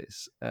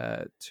disservice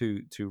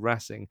to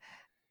Racing.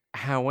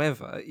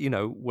 However,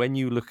 when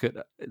you look at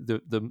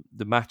the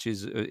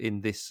matches in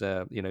this,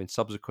 in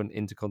subsequent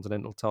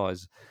intercontinental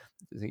ties,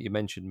 I think you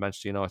mentioned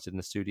Manchester United and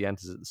the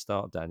Estudiantes at the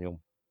start, Daniel,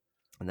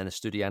 and then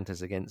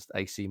Estudiantes against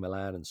AC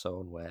Milan and so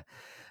on, where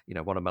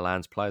one of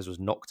Milan's players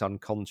was knocked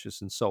unconscious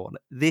and so on.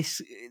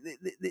 This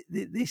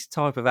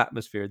type of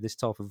atmosphere, this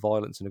type of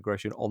violence and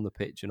aggression on the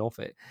pitch and off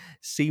it,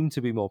 seemed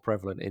to be more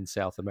prevalent in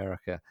South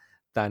America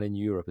than in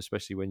Europe,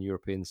 especially when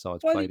European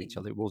sides played each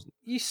other. It wasn't.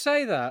 You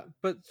say that,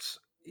 but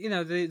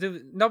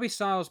the Nobby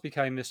Styles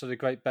became this sort of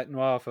great bête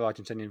noire for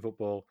Argentinian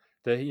football.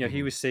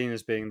 He was seen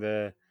as being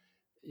the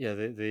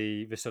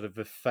sort of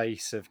the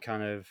face of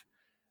kind of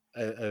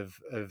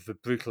the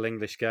brutal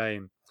English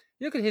game.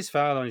 You look at his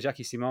foul on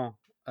Jackie Simon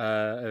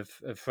of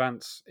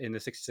France in the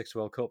 '66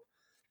 World Cup.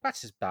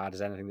 That's as bad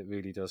as anything that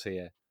really does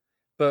here.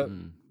 But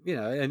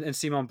and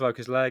Simon broke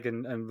his leg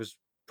and was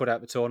put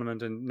out the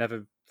tournament and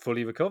never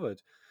fully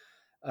recovered.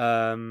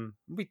 We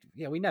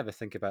never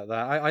think about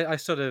that. I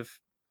just sort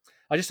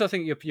of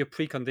think you're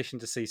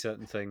preconditioned to see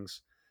certain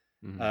things,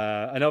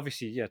 and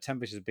obviously,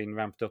 temperatures have been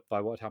ramped up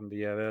by what happened the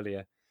year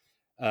earlier.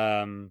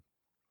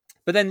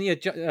 But then,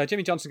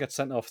 Jimmy Johnson gets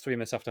sent off 3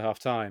 minutes after half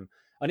time,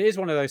 and it is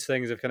one of those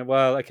things of kind of,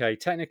 well, okay,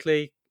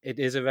 technically it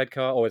is a red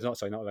card, or it's not.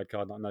 Sorry, not a red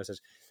card. Not no,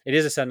 it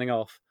is a sending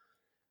off.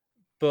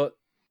 But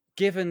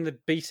given the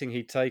beating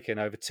he'd taken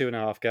over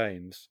 2.5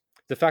 games,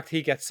 the fact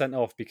he gets sent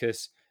off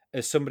because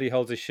as somebody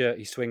holds his shirt,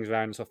 he swings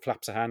around and sort of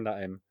flaps a hand at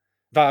him.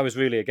 That was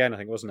really again, I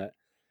think, wasn't it?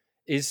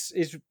 Is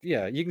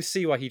you can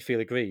see why he'd feel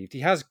aggrieved. He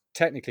has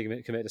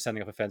technically committed a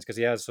sending off offence because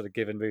he has sort of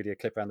given Rudy a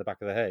clip around the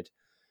back of the head,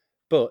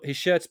 but his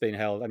shirt's been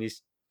held and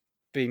he's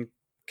been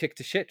kicked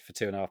to shit for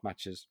 2.5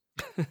 matches.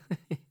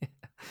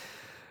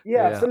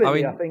 Yeah,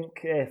 absolutely. I think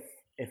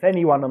if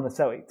anyone on the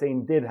Celtic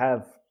team did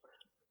have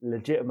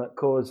legitimate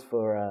cause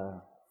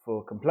for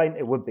complaint,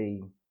 it would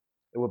be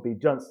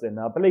Johnston.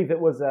 I believe it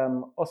was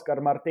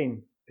Oscar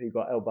Martin who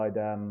got elbowed.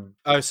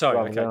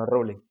 Okay.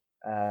 Rowley.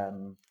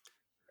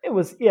 It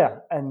was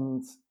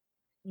and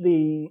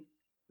the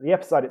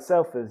episode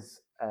itself,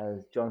 as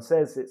John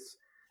says,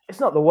 it's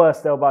not the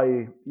worst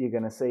elbow you're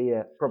going to see,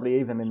 probably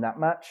even in that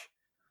match.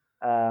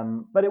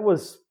 But it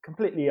was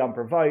completely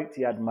unprovoked.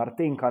 He had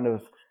Martin kind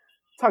of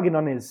tugging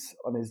on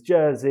his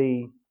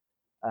jersey,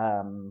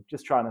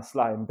 just trying to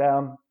slow him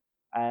down.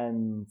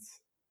 And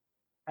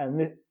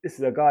this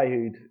is a guy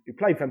who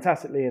played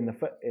fantastically in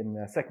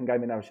the second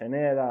game in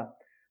Avellaneda,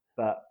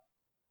 but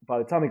by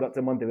the time he got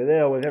to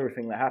Montevideo, with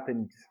everything that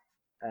happened,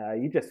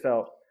 you just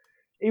felt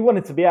he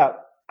wanted to be out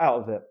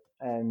of it,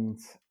 and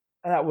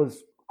that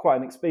was quite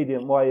an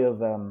expedient way of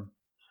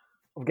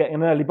getting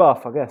an early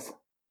buff, I guess.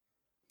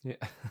 Yeah,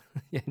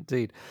 yeah,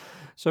 indeed.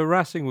 So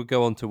Racing would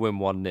go on to win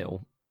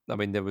 1-0. I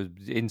mean, there was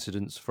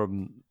incidents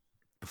from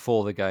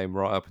before the game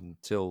right up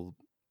until,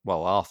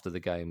 after the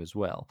game as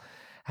well.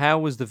 How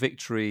was the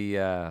victory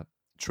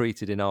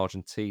treated in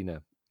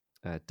Argentina,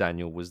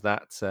 Daniel? Was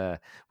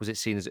it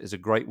seen as a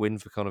great win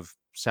for kind of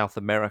South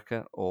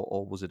America,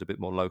 or was it a bit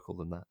more local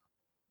than that?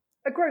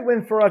 A great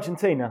win for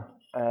Argentina.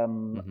 I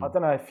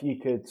don't know if you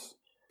could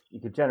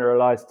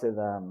generalize to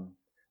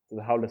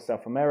the whole of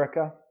South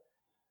America.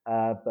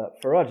 But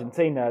for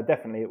Argentina,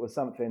 definitely it was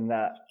something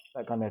that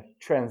kind of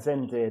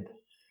transcended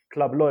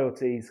club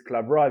loyalties,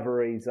 club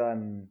rivalries.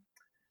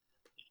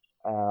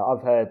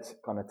 I've heard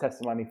kind of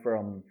testimony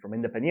from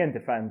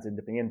Independiente fans.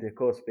 Independiente, of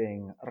course,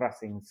 being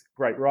Racing's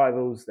great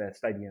rivals. Their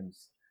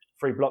stadium's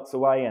 3 blocks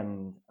away,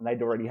 and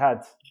they'd already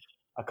had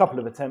a couple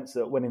of attempts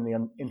at winning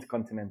the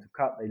Intercontinental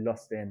Cup. They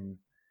lost in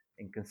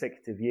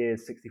consecutive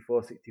years,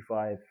 64,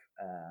 65,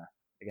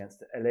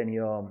 against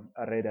Elenio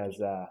Herrera's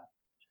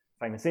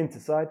famous Inter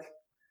side.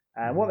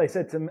 And what they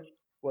said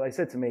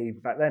to me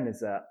back then is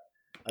that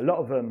a lot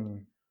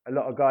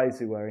of guys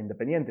who were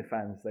Independiente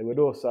fans, they would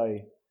also,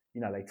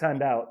 they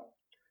turned out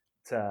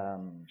to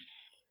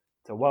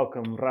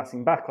welcome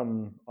Racing back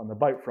on the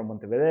boat from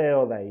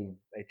Montevideo.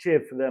 They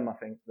cheered for them. I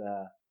think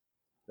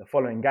the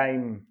following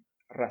game,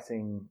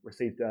 Racing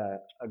received a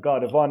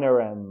guard of honor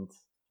and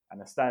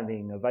a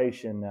standing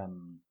ovation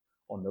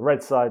on the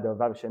red side of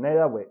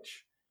Avellaneda,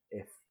 which,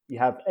 if you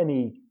have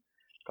any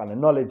kind of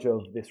knowledge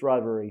of this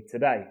rivalry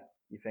today,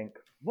 you think,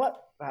 what?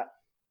 That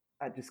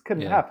just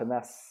couldn't happen.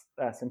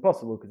 That's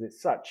impossible, because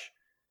it's such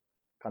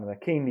kind of a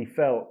keenly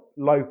felt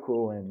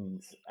local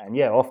and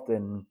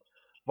often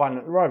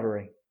violent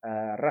rivalry.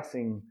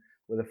 Racing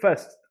were the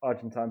first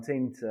Argentine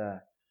team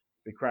to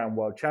be crowned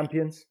world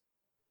champions,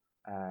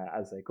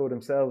 as they call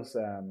themselves.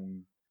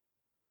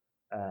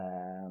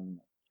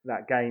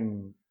 That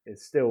game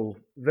is still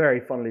very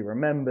fondly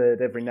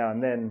remembered. Every now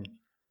and then,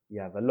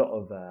 you have a lot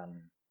of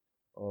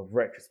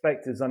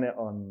retrospectives on it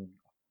on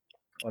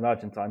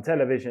Argentine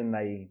television.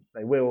 They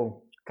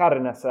will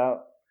Cardenas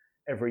out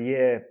every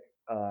year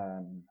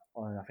on,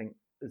 I think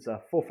it's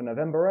 4th of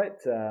November, right?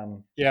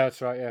 Yeah,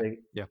 that's right.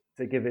 Yeah,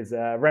 to give his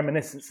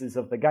reminiscences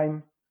of the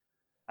game,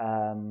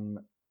 and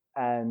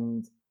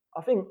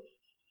I think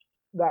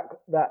that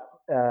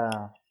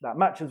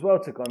match as well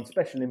took on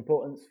special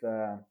importance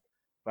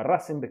for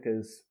Racing,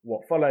 because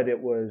what followed it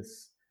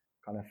was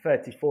kind of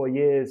 34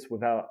 years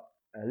without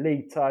a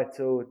league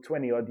title,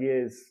 20 odd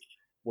years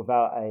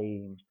without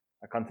a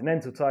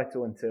continental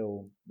title,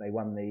 until they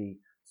won the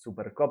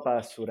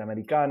Supercopa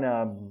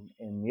Sudamericana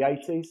in the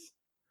 80s.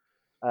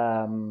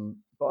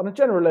 But on a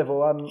general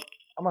level,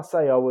 I must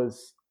say I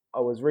was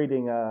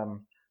reading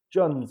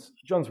John's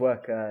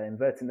work,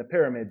 Inverting the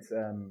Pyramids,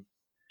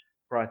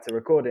 prior to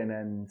recording,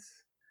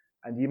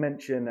 and you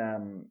mentioned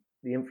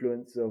the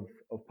influence of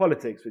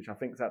politics, which I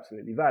think is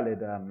absolutely valid.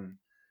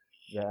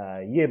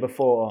 The year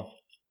before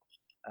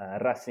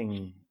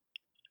Racing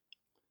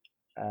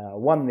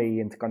won the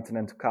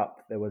Intercontinental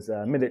Cup, there was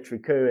a military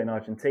coup in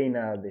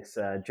Argentina. This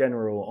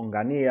General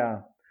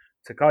Onganía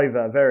took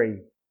over, a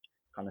very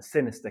kind of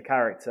sinister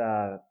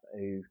character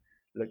who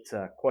looked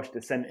to quash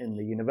dissent in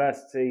the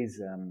universities.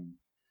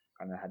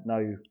 Kind of had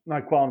no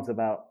qualms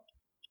about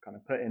kind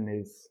of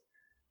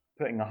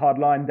putting a hard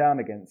line down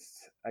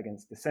against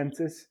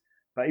dissenters.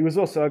 But he was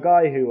also a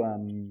guy who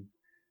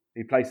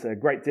placed a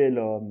great deal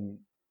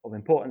of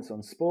importance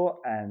on sport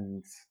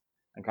and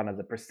kind of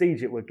the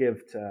prestige it would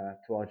give to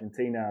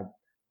Argentina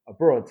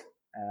abroad.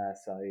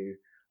 So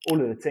all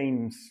of the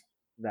teams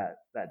that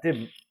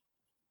did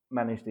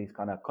manage these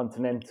kind of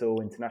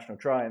continental international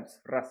triumphs,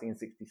 Racing in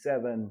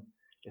 '67,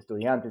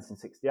 Estudiantes in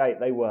 '68,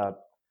 they were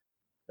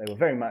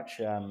very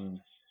much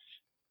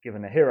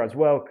given a hero's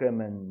welcome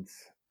and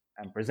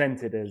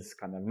presented as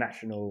kind of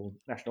national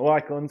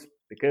icons,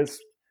 because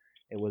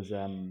it was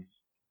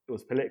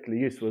politically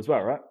useful as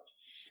well, right?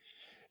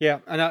 Yeah,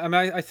 and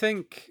I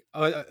think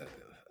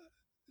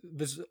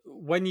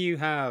when you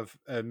have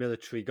a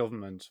military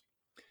government,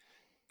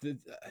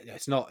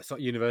 it's not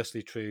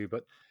universally true,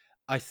 but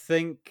I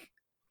think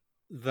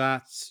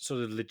that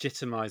sort of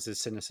legitimizes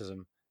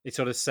cynicism. It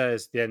sort of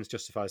says the ends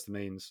justifies the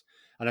means,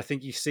 and I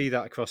think you see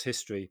that across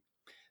history.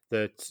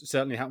 That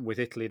certainly happened with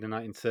Italy in the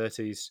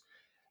 1930s.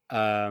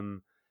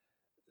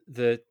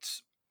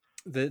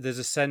 There's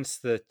a sense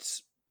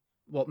that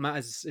what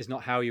matters is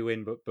not how you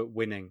win, but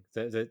winning.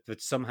 That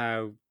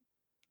somehow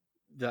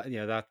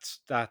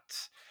that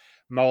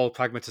moral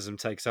pragmatism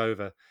takes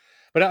over.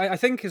 But I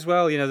think as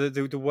well,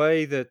 the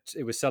way that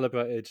it was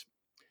celebrated.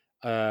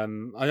 I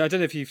don't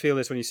know if you feel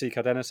this when you see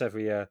Cardenas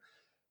every year,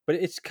 but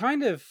it's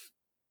kind of.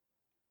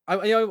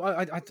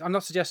 I'm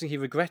not suggesting he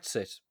regrets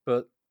it,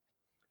 but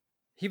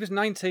he was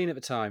 19 at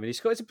the time, and he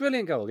scored. It's a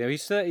brilliant goal.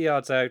 He's 30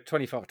 yards out,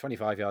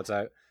 25 yards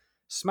out,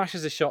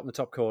 smashes a shot in the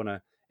top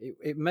corner.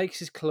 It makes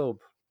his club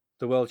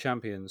the world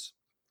champions,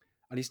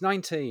 and he's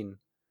 19.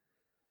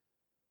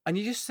 And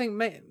you just think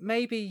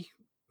maybe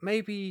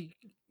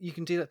you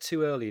can do that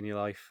too early in your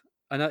life.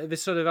 And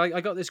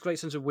I got this great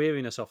sense of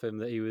weariness off him,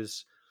 that he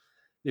was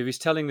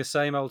telling the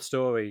same old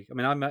story. I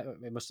mean,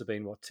 it must have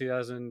been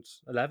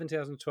 2011,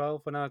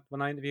 2012 when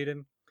I interviewed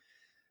him.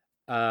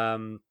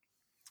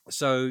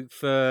 So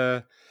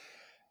for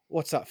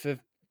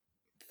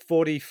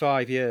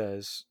 45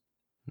 years,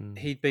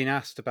 he'd been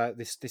asked about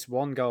this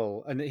one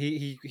goal, and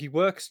he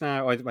works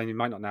now. I mean, he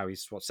might not now.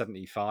 He's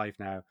 75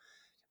 now.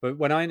 But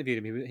when I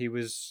interviewed him,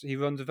 he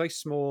runs a very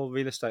small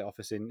real estate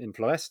office in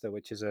Floresta,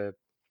 which is a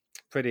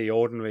pretty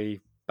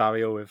ordinary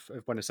barrio of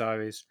Buenos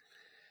Aires.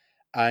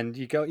 And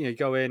you go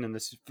in, and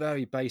there's this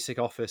very basic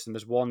office, and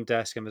there's one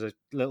desk, and there's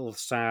a little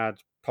sad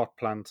pot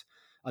plant,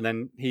 and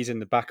then he's in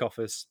the back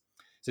office.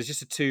 So it's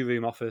just a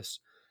 2-room office,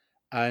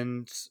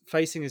 and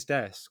facing his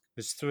desk,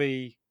 there's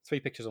three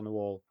pictures on the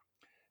wall.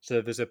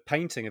 So there's a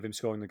painting of him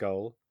scoring the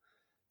goal.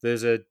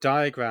 There's a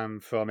diagram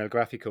from El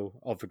Gráfico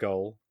of the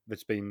goal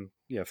that's been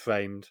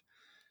framed.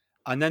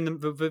 And then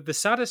the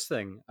saddest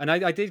thing, and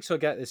I did sort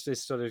of get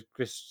this sort of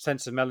this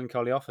sense of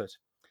melancholy off it,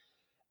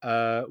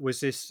 was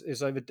this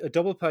is like a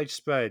double page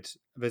spread.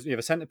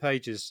 The center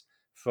pages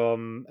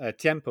from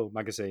Tiempo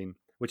magazine,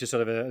 which is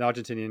sort of an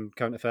Argentinian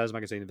current affairs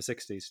magazine of the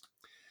 60s.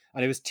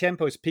 And it was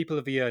Tiempo's People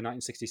of the Year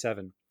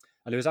 1967.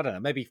 And there was, I don't know,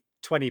 maybe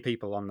 20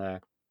 people on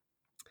there.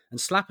 And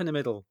slap in the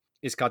middle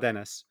is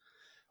Cardenas,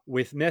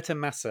 with Mirta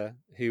Massa,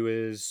 who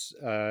has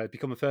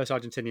become the first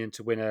Argentinian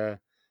to win a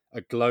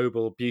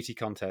global beauty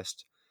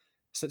contest.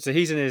 So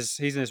he's in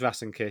his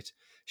racing kit.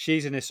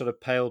 She's in this sort of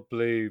pale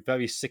blue,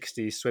 very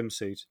 60s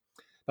swimsuit.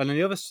 And on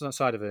the other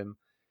side of him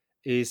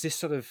is this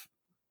sort of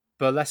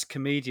burlesque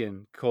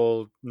comedian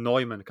called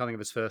Neumann, I can't think of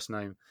his first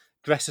name,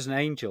 dressed as an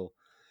angel.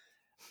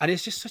 And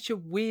it's just such a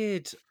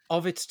weird,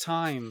 of its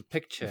time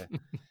picture.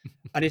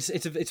 And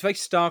it's very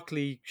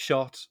starkly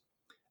shot.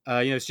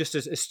 It's just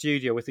a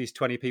studio with these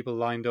 20 people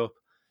lined up.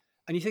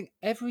 And you think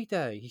every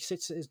day he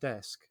sits at his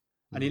desk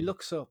and he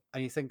looks up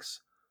and he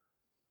thinks,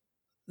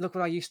 look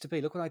what I used to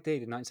be. Look what I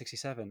did in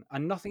 1967.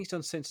 And nothing he's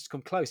done since has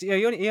come close.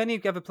 He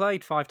only ever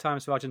played 5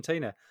 times for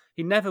Argentina.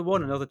 He never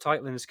won another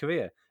title in his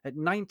career. At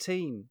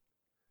 19,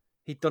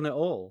 he'd done it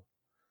all.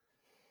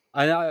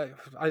 And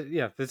I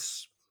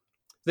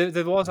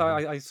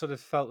sort of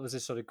felt there was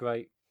this sort of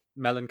great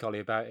melancholy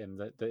about him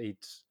that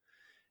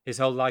his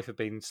whole life had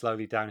been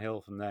slowly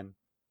downhill from then.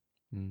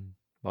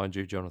 Mind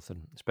you,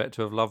 Jonathan, it's better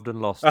to have loved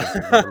and lost than to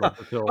never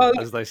loved at all,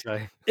 as they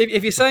say.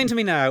 If you're saying to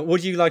me now,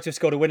 would you like to have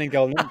scored a winning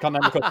goal in the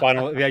Continental Cup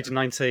final at the age of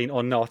 19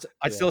 or not?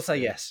 I'd still say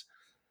yes.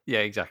 Yeah,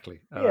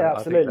 exactly. Yeah,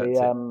 absolutely.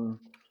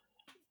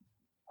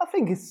 I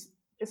think it's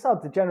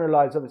hard to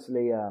generalise.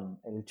 Obviously,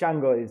 El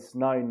Chango is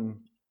known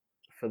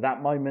for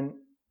that moment,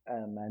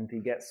 and he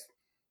gets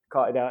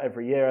carted out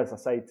every year, as I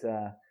say,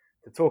 to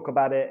talk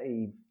about it.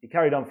 He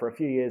carried on for a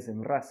few years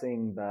in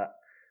Racing, but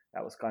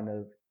that was kind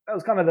of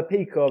the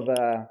peak of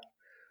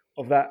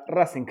that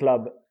Racing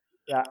club,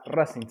 that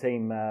Racing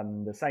team.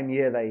 The same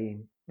year they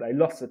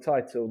lost the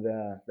title,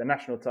 the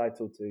national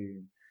title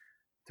to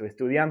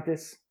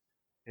Estudiantes,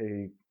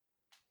 who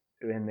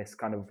in this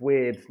kind of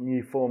weird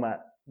new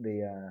format,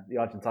 the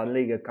Argentine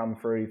Liga come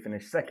through,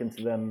 finished second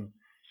to them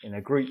in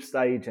a group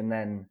stage, and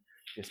then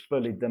just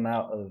bullied them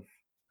out of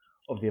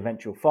the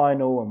eventual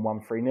final and won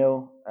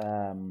 3-0.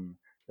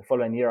 The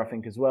following year, I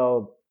think, as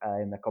well,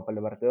 in the Copa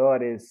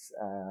Libertadores,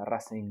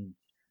 Racing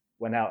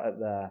went out at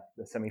the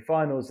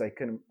semi-finals. They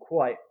couldn't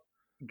quite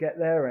get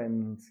there,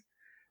 and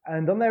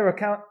on their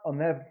account, from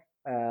their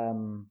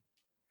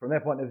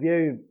point of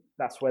view,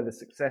 that's where the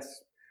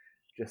success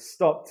just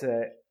stopped.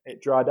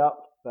 It dried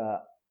up,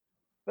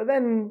 but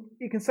then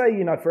you can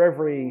say, for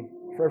every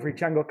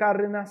Chango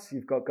Cárdenas,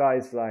 you've got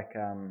guys like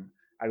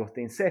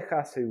Agustín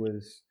Cejas, who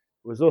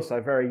was also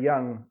very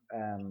young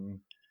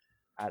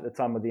at the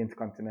time of the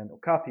Intercontinental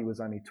Cup. He was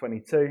only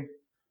 22,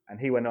 and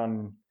he went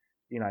on,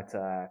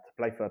 to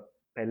play for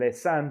Pelé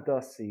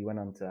Santos. He went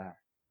on to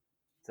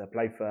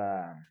play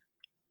for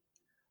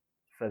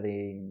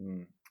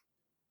the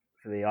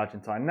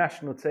Argentine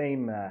national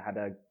team. Had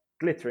a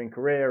glittering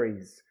career.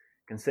 He's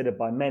considered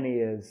by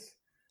many as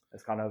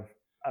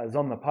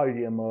on the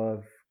podium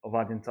of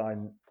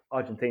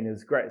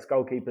Argentina's greatest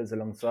goalkeepers,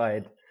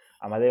 alongside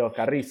Amadeo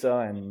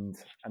Carrizo and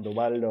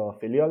Ubaldo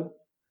Filiol.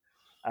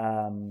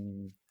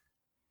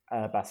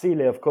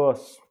 Basile, of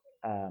course,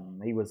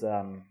 he was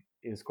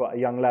quite a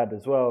young lad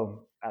as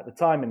well at the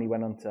time, and he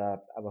went on to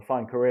have a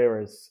fine career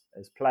as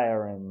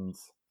player and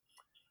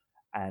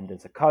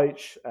as a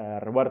coach.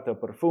 Roberto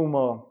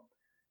Perfumo,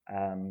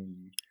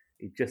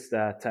 he just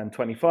turned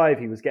 25.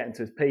 He was getting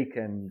to his peak,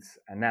 and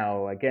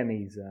now again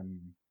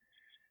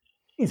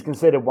he's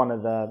considered one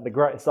of the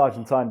greatest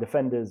Argentine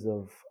defenders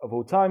of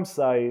all time.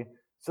 So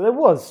there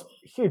was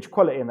huge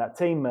quality in that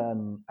team,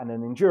 and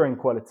an enduring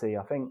quality.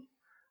 I think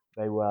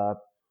they were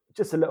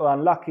just a little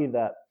unlucky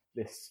that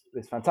this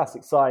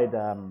fantastic side,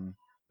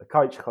 the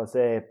coach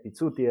Jose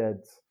Pizzuti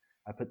had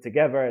put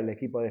together, El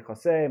Equipo de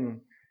Jose,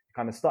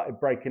 kind of started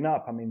breaking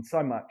up. I mean,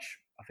 so much,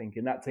 I think,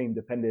 in that team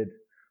depended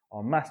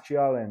on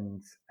Maschio,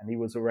 and he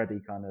was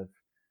already kind of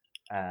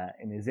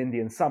in his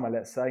Indian summer,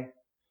 let's say.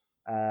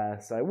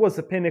 So it was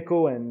a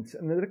pinnacle, and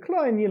the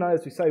decline,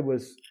 as we say,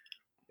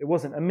 it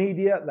wasn't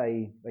immediate.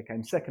 They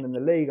came second in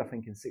the league. I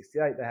think in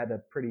 '68 they had a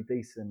pretty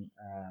decent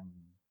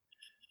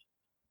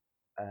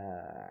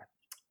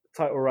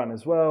title run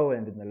as well,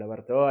 and in the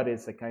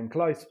Libertadores they came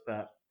close,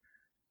 but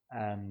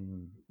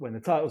when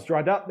the titles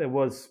dried up, there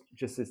was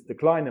just this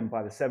decline, and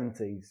by the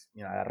 '70s,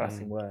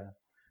 Racing were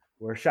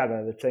a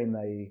shadow of the team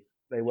they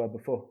were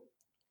before.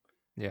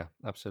 Yeah,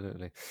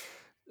 absolutely.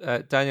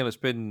 Daniel, it's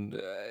been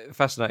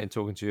fascinating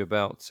talking to you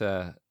about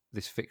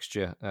this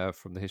fixture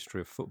from the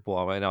history of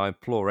football. I mean, I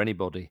implore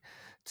anybody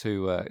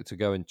to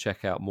go and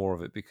check out more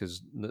of it,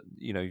 because no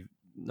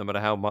matter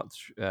how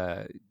much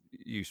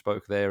you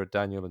spoke there,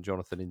 Daniel and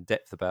Jonathan, in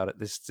depth about it,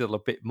 there's still a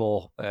bit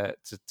more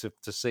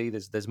to see.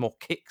 There's more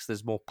kicks,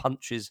 there's more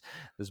punches,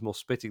 there's more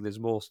spitting, there's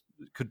more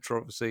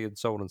controversy, and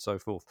so on and so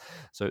forth.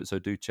 So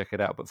do check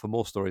it out. But for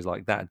more stories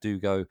like that, do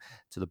go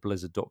to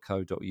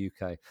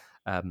theblizzard.co.uk.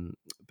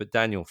 But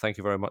Daniel, thank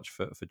you very much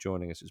for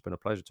joining us. It's been a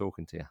pleasure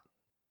talking to you.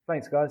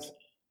 Thanks, guys.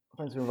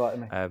 Thanks for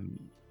inviting me.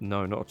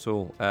 No, not at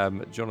all.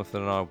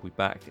 Jonathan and I will be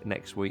back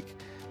next week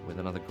with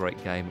another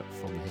great game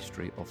from the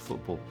history of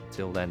football.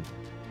 Till then,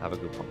 have a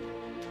good one.